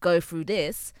kind of go through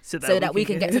this so that we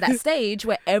can get to that stage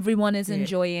where everyone is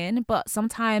enjoying, but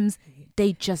sometimes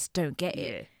they just don't get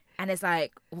it. And it's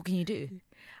like, what can you do?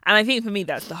 And I think for me,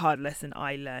 that's the hard lesson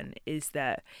I learned, is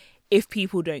that if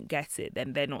people don't get it,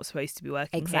 then they're not supposed to be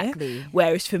working here.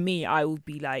 Whereas for me, I would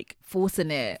be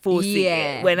forcing it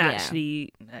when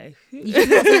actually no.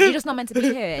 You're just not meant to be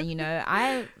here. And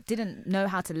I didn't know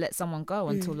how to let someone go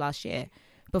until last year.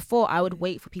 Before, I would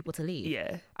wait for people to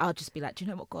leave. I'll just be like, do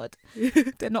you know what, God,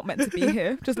 they're not meant to be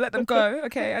here. Just let them go.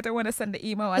 Okay, I don't want to send the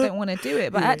email. I don't want to do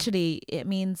it. But actually, it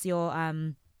means you're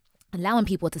allowing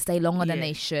people to stay longer than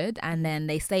they should, and then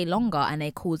they stay longer and they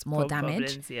cause more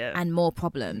damage and more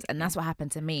problems. And that's what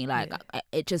happened to me.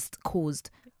 It just caused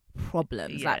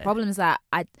problems, problems that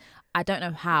I don't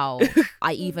know how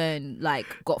I even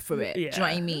got through it. Do you know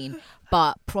what I mean?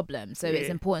 But problems. So it's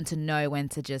important to know when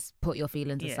to just put your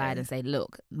feelings aside and say,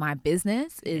 look, my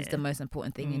business is the most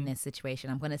important thing in this situation.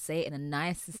 I'm going to say it in the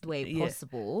nicest way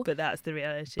possible. But that's the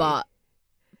reality. But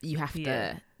you have to, do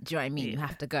you know what I mean? You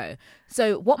have to go.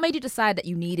 So what made you decide that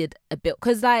you needed a bill?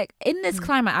 Because in this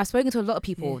climate, I've spoken to a lot of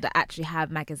people that actually have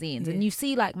magazines and you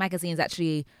see magazines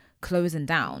actually closing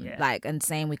down and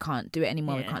saying we can't do it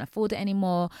anymore, we can't afford it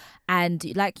anymore. And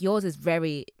yours is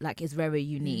very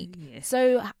unique.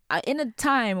 So in a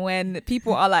time when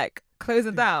people are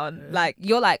closing down,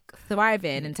 you're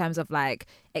thriving in terms of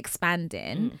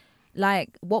expanding,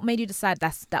 what made you decide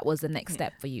that was the next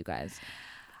step for you guys?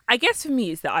 I guess for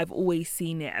me is that I've always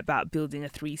seen it about building a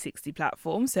 360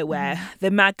 platform. So where the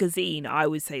magazine, I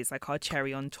would say, is our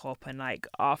cherry on top and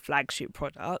our flagship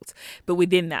product. But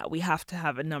within that, we have to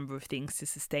have a number of things to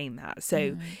sustain that.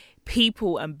 So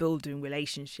people and building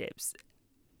relationships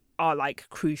are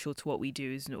crucial to what we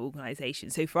do as an organisation.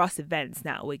 So for us, events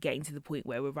now, we're getting to the point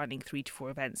where we're running 3 to 4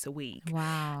 events a week.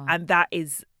 Wow. And that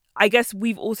is, I guess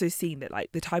we've also seen that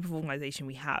the type of organisation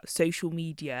we have, social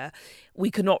media, we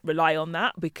cannot rely on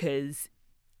that because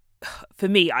for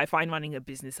me, I find running a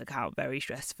business account very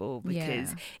stressful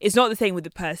because it's not the same with the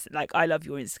person. I love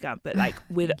your Instagram, but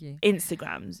with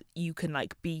Instagrams, you can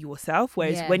be yourself.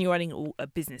 Whereas when you're running a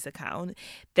business account,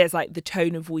 there's the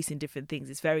tone of voice and different things.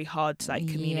 It's very hard to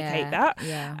communicate that.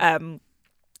 Yeah.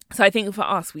 So I think for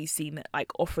us, we've seen that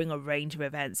offering a range of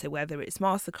events. So whether it's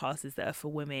masterclasses that are for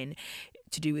women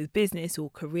to do with business or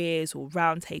careers, or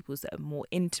roundtables that are more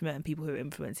intimate and people who are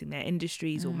influencing their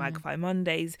industries, or Magpie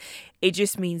Mondays, it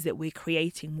just means that we're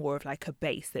creating more of a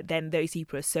base that then those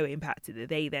people are so impacted that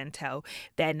they then tell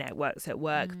their networks at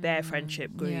work, their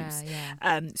friendship groups.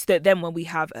 So that then when we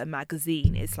have a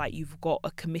magazine, it's you've got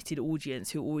a committed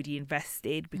audience who already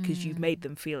invested because you've made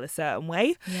them feel a certain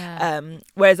way.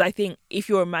 Whereas I think if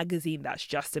you're a magazine that's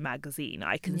just a magazine,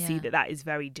 I can see that is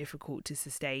very difficult to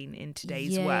sustain in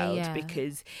today's world because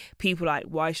people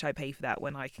why should I pay for that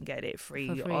when I can get it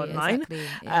free online?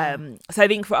 Exactly. So I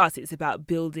think for us, it's about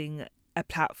building a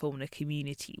platform and a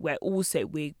community where also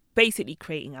we're basically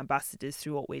creating ambassadors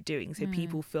through what we're doing. So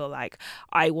people feel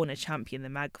I want to champion the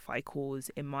Magpie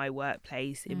cause in my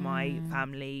workplace, in my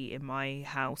family, in my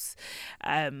house.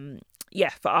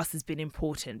 For us has been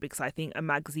important because I think a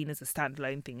magazine as a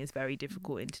standalone thing is very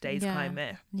difficult in today's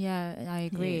climate. Yeah, I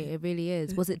agree. It really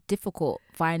is. Was it difficult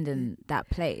finding that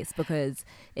place? Because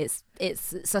it's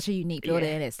such a unique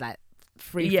building. It's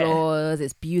 3 floors,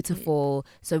 it's beautiful.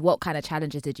 So what kind of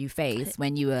challenges did you face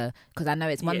when you were, because I know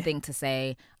it's one thing to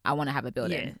say I want to have a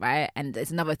building, right? And it's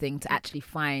another thing to actually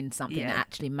find something that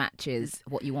actually matches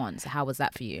what you want. So how was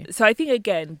that for you? So I think,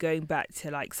 again, going back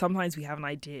to sometimes we have an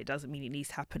idea, it doesn't mean it needs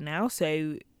to happen now.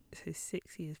 So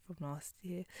 6 years from last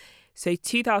year. So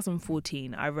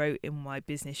 2014, I wrote in my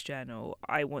business journal,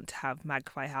 I want to have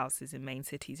Magpie houses in main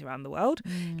cities around the world,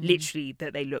 literally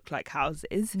that they look like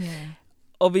houses.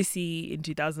 obviously in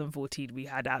 2014 we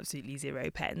had absolutely 0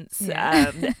 pence.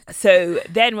 Yeah. So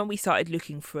then when we started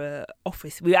looking for an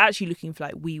office, we were actually looking for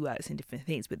like WeWorks and different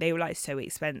things, but they were like so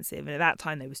expensive. And at that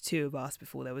time there was 2 of us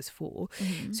before there was 4.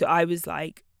 So I was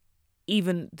like,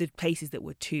 even the places that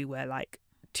were 2 were like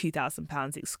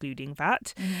 £2,000 excluding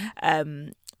VAT.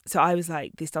 So I was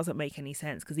like, this doesn't make any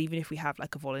sense, because even if we have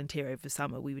like a volunteer over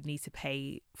summer, we would need to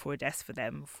pay for a desk for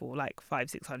them for like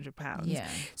 £500-600. Yeah.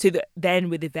 So that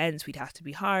then with events we'd have to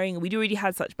be hiring, and we'd already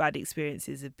had such bad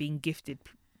experiences of being gifted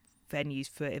venues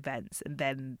for events and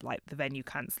then like the venue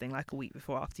cancelling like a week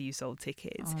before after you sold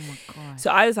tickets. Oh my god.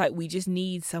 So I was like, we just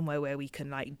need somewhere where we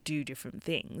can like do different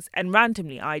things. And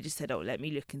randomly I just said, oh, let me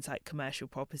look into like commercial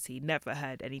property. Never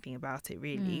heard anything about it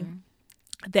really.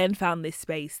 Then found this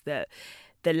space that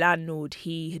the landlord,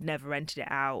 he had never rented it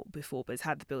out before, but has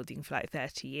had the building for like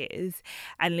 30 years.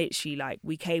 And literally, like,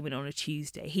 we came in on a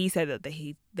Tuesday. He said that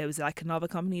there was like another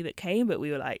company that came, but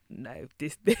we were like, no,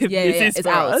 this is for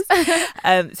us.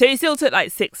 So it still took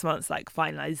like 6 months, like,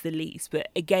 finalise the lease. But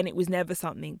again, it was never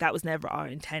something, that was never our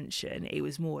intention. It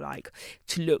was more like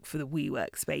to look for the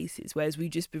WeWork spaces, whereas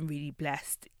we've just been really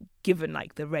blessed, given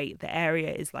like the rate, the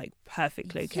area is like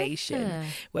perfect location,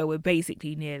 where we're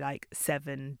basically near like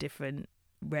 7 different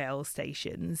rail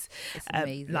stations,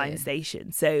 line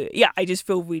stations. So yeah, I just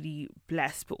feel really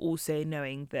blessed, but also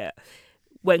knowing that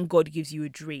when God gives you a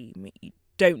dream, you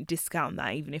don't discount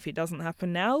that even if it doesn't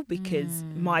happen now, because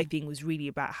my thing was really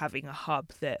about having a hub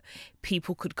that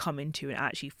people could come into and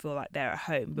actually feel like they're at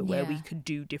home, but where we could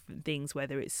do different things,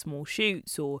 whether it's small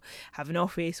shoots or have an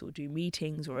office or do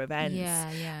meetings or events.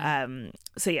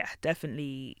 So yeah,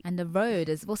 definitely. And the road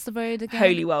is, what's the road again?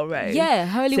 Holywell Road. Yeah,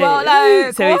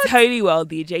 Holywell. So it's Holywell.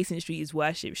 The adjacent street is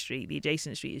Worship Street. The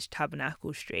adjacent street is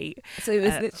Tabernacle Street. So it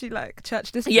was literally like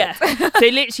church district. Yeah. So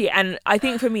literally, and I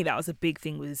think for me that was a big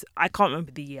thing. Was I can't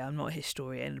remember the year, I'm not a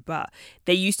historian, but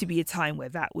there used to be a time where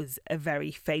that was a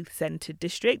very faith-centered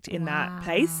district in that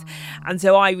place, and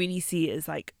so I really see it as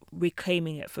like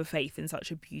reclaiming it for faith in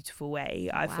such a beautiful way.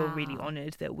 I feel really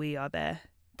honoured that we are there.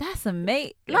 That's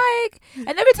amazing. Like, and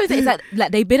every time it's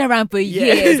like they've been around for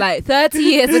years, like 30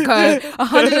 years ago,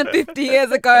 150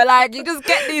 years ago. Like, you just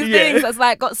get these things that's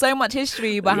like got so much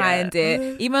history behind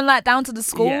it. Even like down to the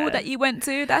school that you went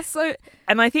to. That's so.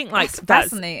 And I think like that's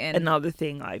fascinating. Another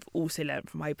thing I've also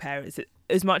learned from my parents.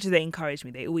 As much as they encourage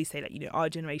me, they always say, like, you know, our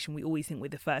generation, we always think we're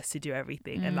the first to do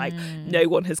everything, and like no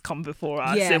one has come before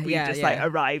us, and we've just like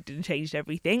arrived and changed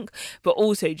everything. But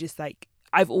also just like,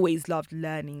 I've always loved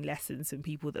learning lessons from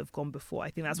people that have gone before.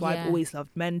 I think that's why I've always loved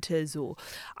mentors, or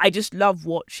I just love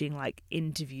watching like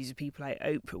interviews with people like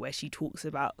Oprah, where she talks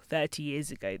about 30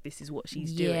 years ago, this is what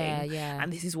she's doing,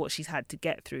 and this is what she's had to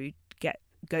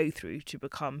go through to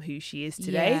become who she is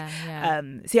today.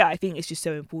 So yeah, I think it's just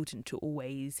so important to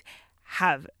always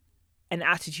have an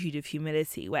attitude of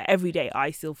humility, where every day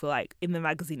I still feel like in the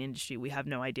magazine industry we have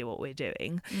no idea what we're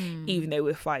doing, even though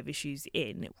we're 5 issues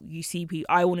in. You see people,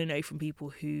 I want to know from people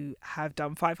who have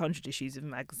done 500 issues of a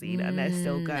magazine and they're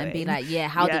still going, and be like,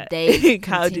 how did they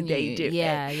how did they do it?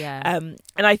 And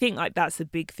I think like that's a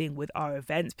big thing with our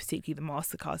events, particularly the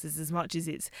masterclasses. As much as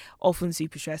it's often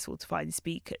super stressful to find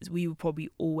speakers, we will probably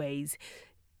always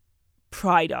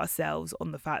pride ourselves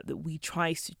on the fact that we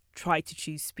try to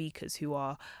choose speakers who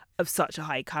are of such a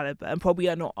high caliber and probably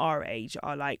are not our age,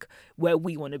 are like where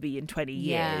we want to be in 20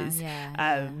 years.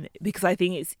 Because I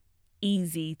think it's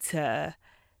easy to,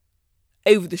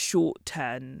 over the short,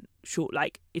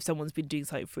 like if someone's been doing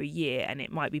something for a year and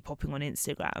it might be popping on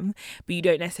Instagram, but you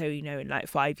don't necessarily know in like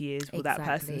 5 years will that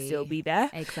person still be there.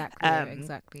 Exactly.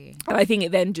 And I think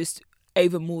it then just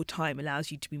over more time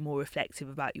allows you to be more reflective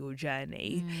about your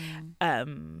journey.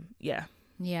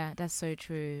 Yeah, that's so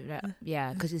true.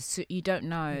 Yeah, because you don't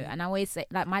know. And I always say,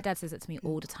 like, my dad says it to me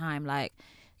all the time, like,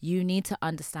 you need to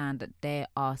understand that there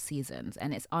are seasons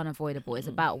and it's unavoidable. It's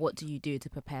about what do you do to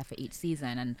prepare for each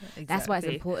season. And that's why it's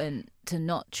important to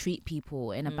not treat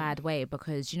people in a bad way,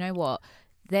 because you know what?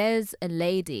 There's a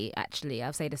lady, actually,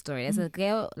 I'll say the story. There's a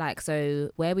girl, like, so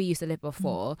where we used to live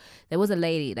before, there was a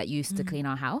lady that used to clean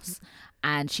our house,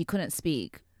 and she couldn't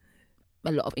speak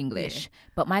a lot of English,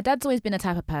 but my dad's always been a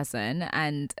type of person,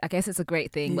 and I guess it's a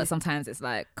great thing, but sometimes it's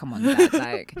like, come on, Dad,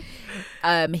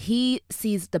 like he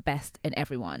sees the best in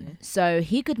everyone. So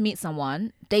he could meet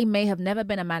someone, they may have never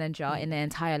been a manager in their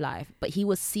entire life, but he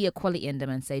would see a quality in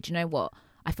them and say, do you know what,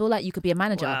 I feel like you could be a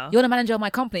manager. Wow. You're the manager of my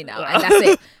company now. Wow. And that's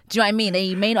it. Do you know what I mean?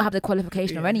 You may not have the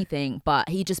qualification or anything, but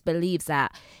he just believes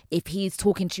that if he's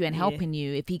talking to you and helping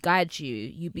you, if he guides you,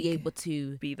 you'd be able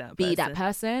to be that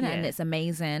person. And it's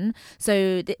amazing.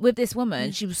 So with this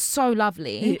woman, she was so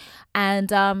lovely.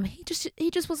 And he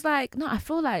just was like, no, I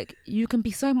feel like you can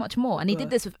be so much more. And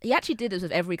he actually did this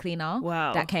with every cleaner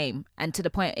that came. And to the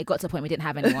point, it got to the point we didn't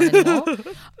have anyone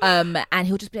anymore. And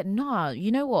he'll just be like, no,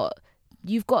 you know what?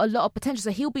 You've got a lot of potential.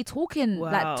 So he'll be talking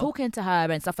to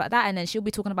her and stuff like that, and then she'll be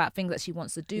talking about things that she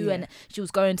wants to do. And she was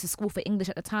going to school for English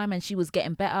at the time, and she was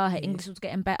getting better. Her English was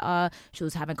getting better. She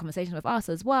was having conversations with us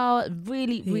as well.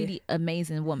 Really, really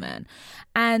amazing woman.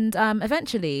 And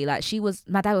eventually, like,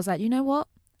 my dad was like, you know what?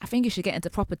 I think you should get into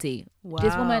property.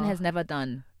 This woman has never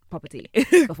done property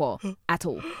before at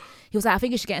all. He was like, I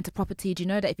think you should get into property. Do you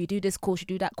know that if you do this course, you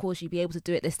do that course, you'll be able to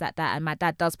do it, this, that. And my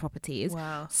dad does properties.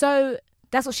 Wow. So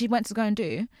that's what she went to go and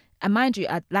do. And mind you,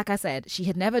 like I said, she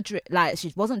had never,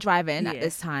 she wasn't driving at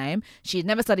this time. She had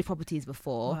never studied properties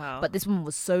before. Wow. But this woman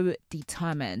was so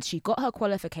determined. She got her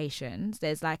qualifications.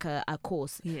 There's like a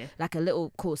course, like a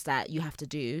little course that you have to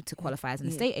do to qualify as an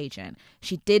estate agent.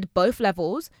 She did both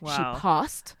levels. Wow. She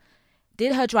passed,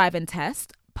 did her driving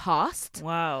test, passed.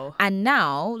 Wow. And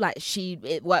now, like,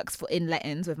 it works in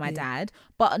lettings with my dad.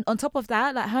 But on top of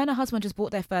that, like, her and her husband just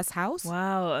bought their first house.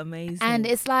 Wow, amazing. And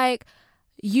it's like,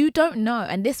 you don't know.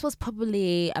 And this was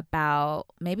probably about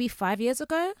maybe 5 years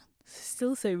ago.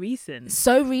 Still so recent.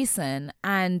 So recent.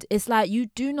 And it's like, you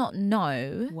do not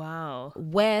know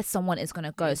where someone is going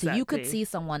to go. Exactly. So you could see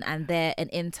someone and they're an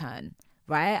intern,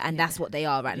 right? And that's what they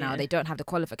are right now. They don't have the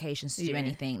qualifications to do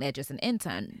anything. They're just an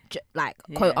intern,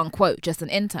 quote unquote, just an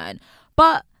intern.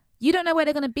 But you don't know where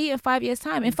they're going to be in 5 years'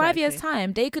 time. In 5 years'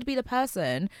 time, they could be the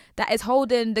person that is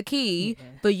holding the key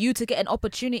for you to get an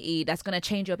opportunity that's going to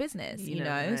change your business, you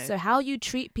know? So how you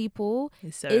treat people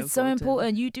is so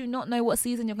important. You do not know what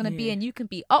season you're going to be in. You can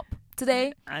be up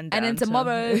today and then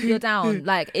tomorrow you're down.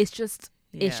 Like, it's just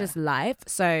life.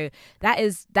 So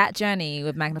that journey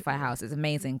with Magnify House is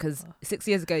amazing, because 6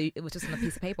 years ago it was just on a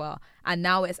piece of paper, and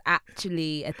now it's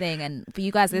actually a thing. And for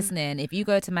you guys listening, if you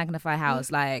go to Magnify House,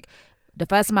 like, the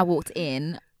first time I walked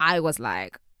in, I was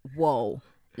like, whoa,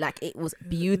 like, it was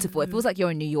beautiful. It feels like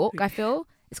you're in New York. I feel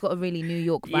it's got a really New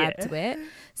York vibe to it.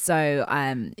 So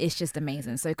it's just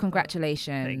amazing. So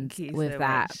congratulations with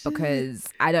that, because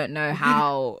I don't know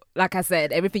how, like I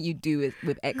said, everything you do is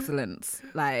with excellence,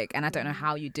 like, and I don't know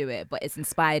how you do it, but it's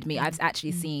inspired me. I've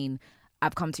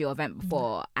come to your event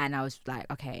before, and I was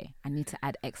like, okay, I need to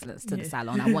add excellence to the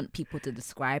salon. I want people to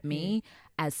describe me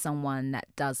as someone that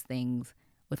does things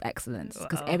with excellence,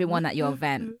 because everyone at your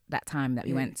event that time that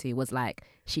we went to was like,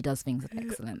 she does things with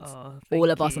excellence. All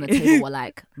of us on the table were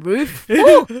like, Ruth,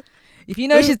 if you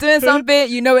know she's doing something,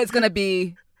 you know it's gonna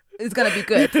be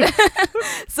good.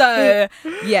 So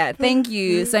yeah, thank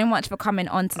you so much for coming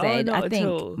on today. I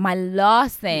think my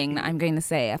last thing that I'm going to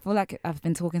say, I feel like I've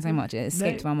been talking so much it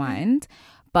escaped my mind,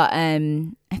 but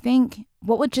I think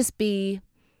what would just be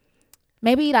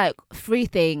maybe like 3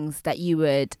 things that you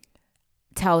would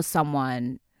tell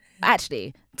someone.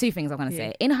 Actually, 2 things I'm going to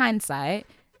say. In hindsight,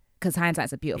 because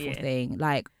hindsight's a beautiful thing,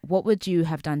 like, what would you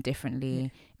have done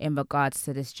differently in regards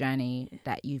to this journey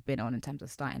that you've been on in terms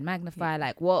of starting Magnify?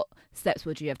 Like, what steps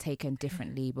would you have taken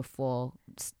differently before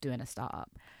doing a startup?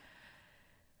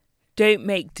 Don't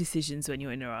make decisions when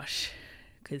you're in a rush,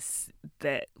 because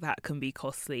that can be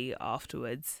costly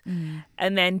afterwards.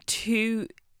 And then 2,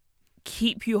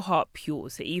 keep your heart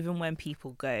pure. So even when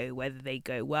people go, whether they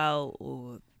go well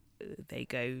or they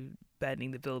go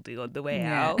burning the building on the way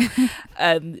out,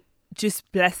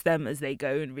 just bless them as they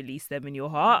go and release them in your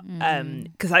heart.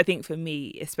 Because I think for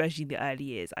me, especially in the early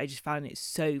years, I just found it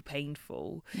so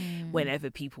painful whenever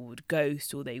people would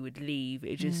ghost or they would leave.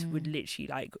 It just would literally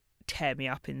like tear me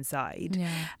up inside.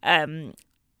 And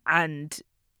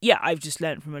yeah, I've just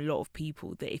learned from a lot of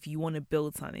people that if you want to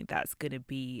build something that's going to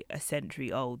be a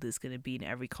century old, that's going to be in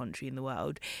every country in the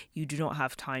world, you do not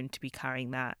have time to be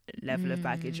carrying that level of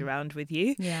baggage around with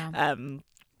you.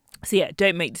 So yeah,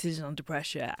 don't make decisions under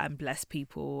pressure, and bless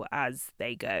people as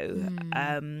they go.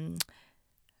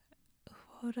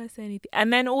 What did I say? Anything?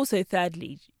 And then also,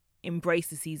 thirdly, embrace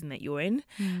the season that you're in.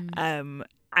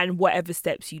 And whatever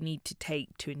steps you need to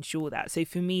take to ensure that. So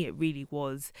for me, it really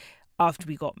was, after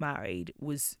we got married,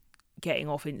 was getting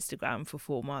off Instagram for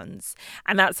 4 months.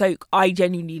 And that's like, I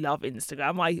genuinely love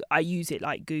Instagram. I use it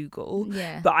like Google.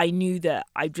 But I knew that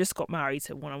I just got married,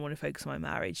 so one, I want to focus on my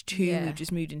marriage. 2, we've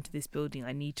just moved into this building.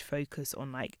 I need to focus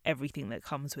on like everything that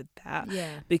comes with that.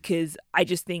 Because I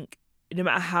just think no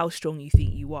matter how strong you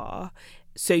think you are,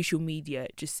 social media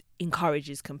just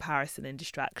encourages comparison and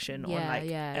distraction on like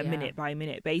a minute by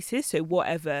minute basis. So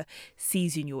whatever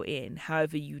season you're in,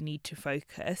 however you need to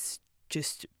focus,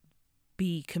 just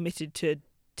be committed to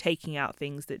taking out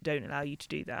things that don't allow you to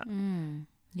do that.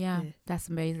 Yeah, that's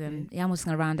amazing. Yeah, I'm just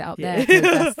going to round it up there.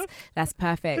 'Cause that's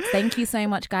perfect. Thank you so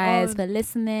much, guys, for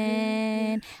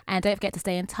listening. And don't forget to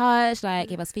stay in touch, like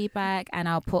give us feedback. And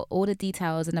I'll put all the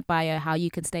details in the bio, how you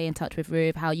can stay in touch with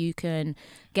Ruth, how you can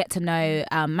get to know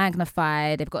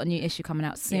Magnify. They've got a new issue coming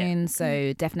out soon.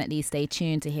 So definitely stay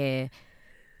tuned to hear.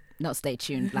 Not stay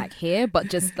tuned like here, but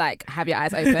just like have your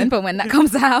eyes open for when that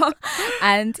comes out.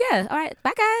 And yeah, all right.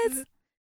 Bye, guys.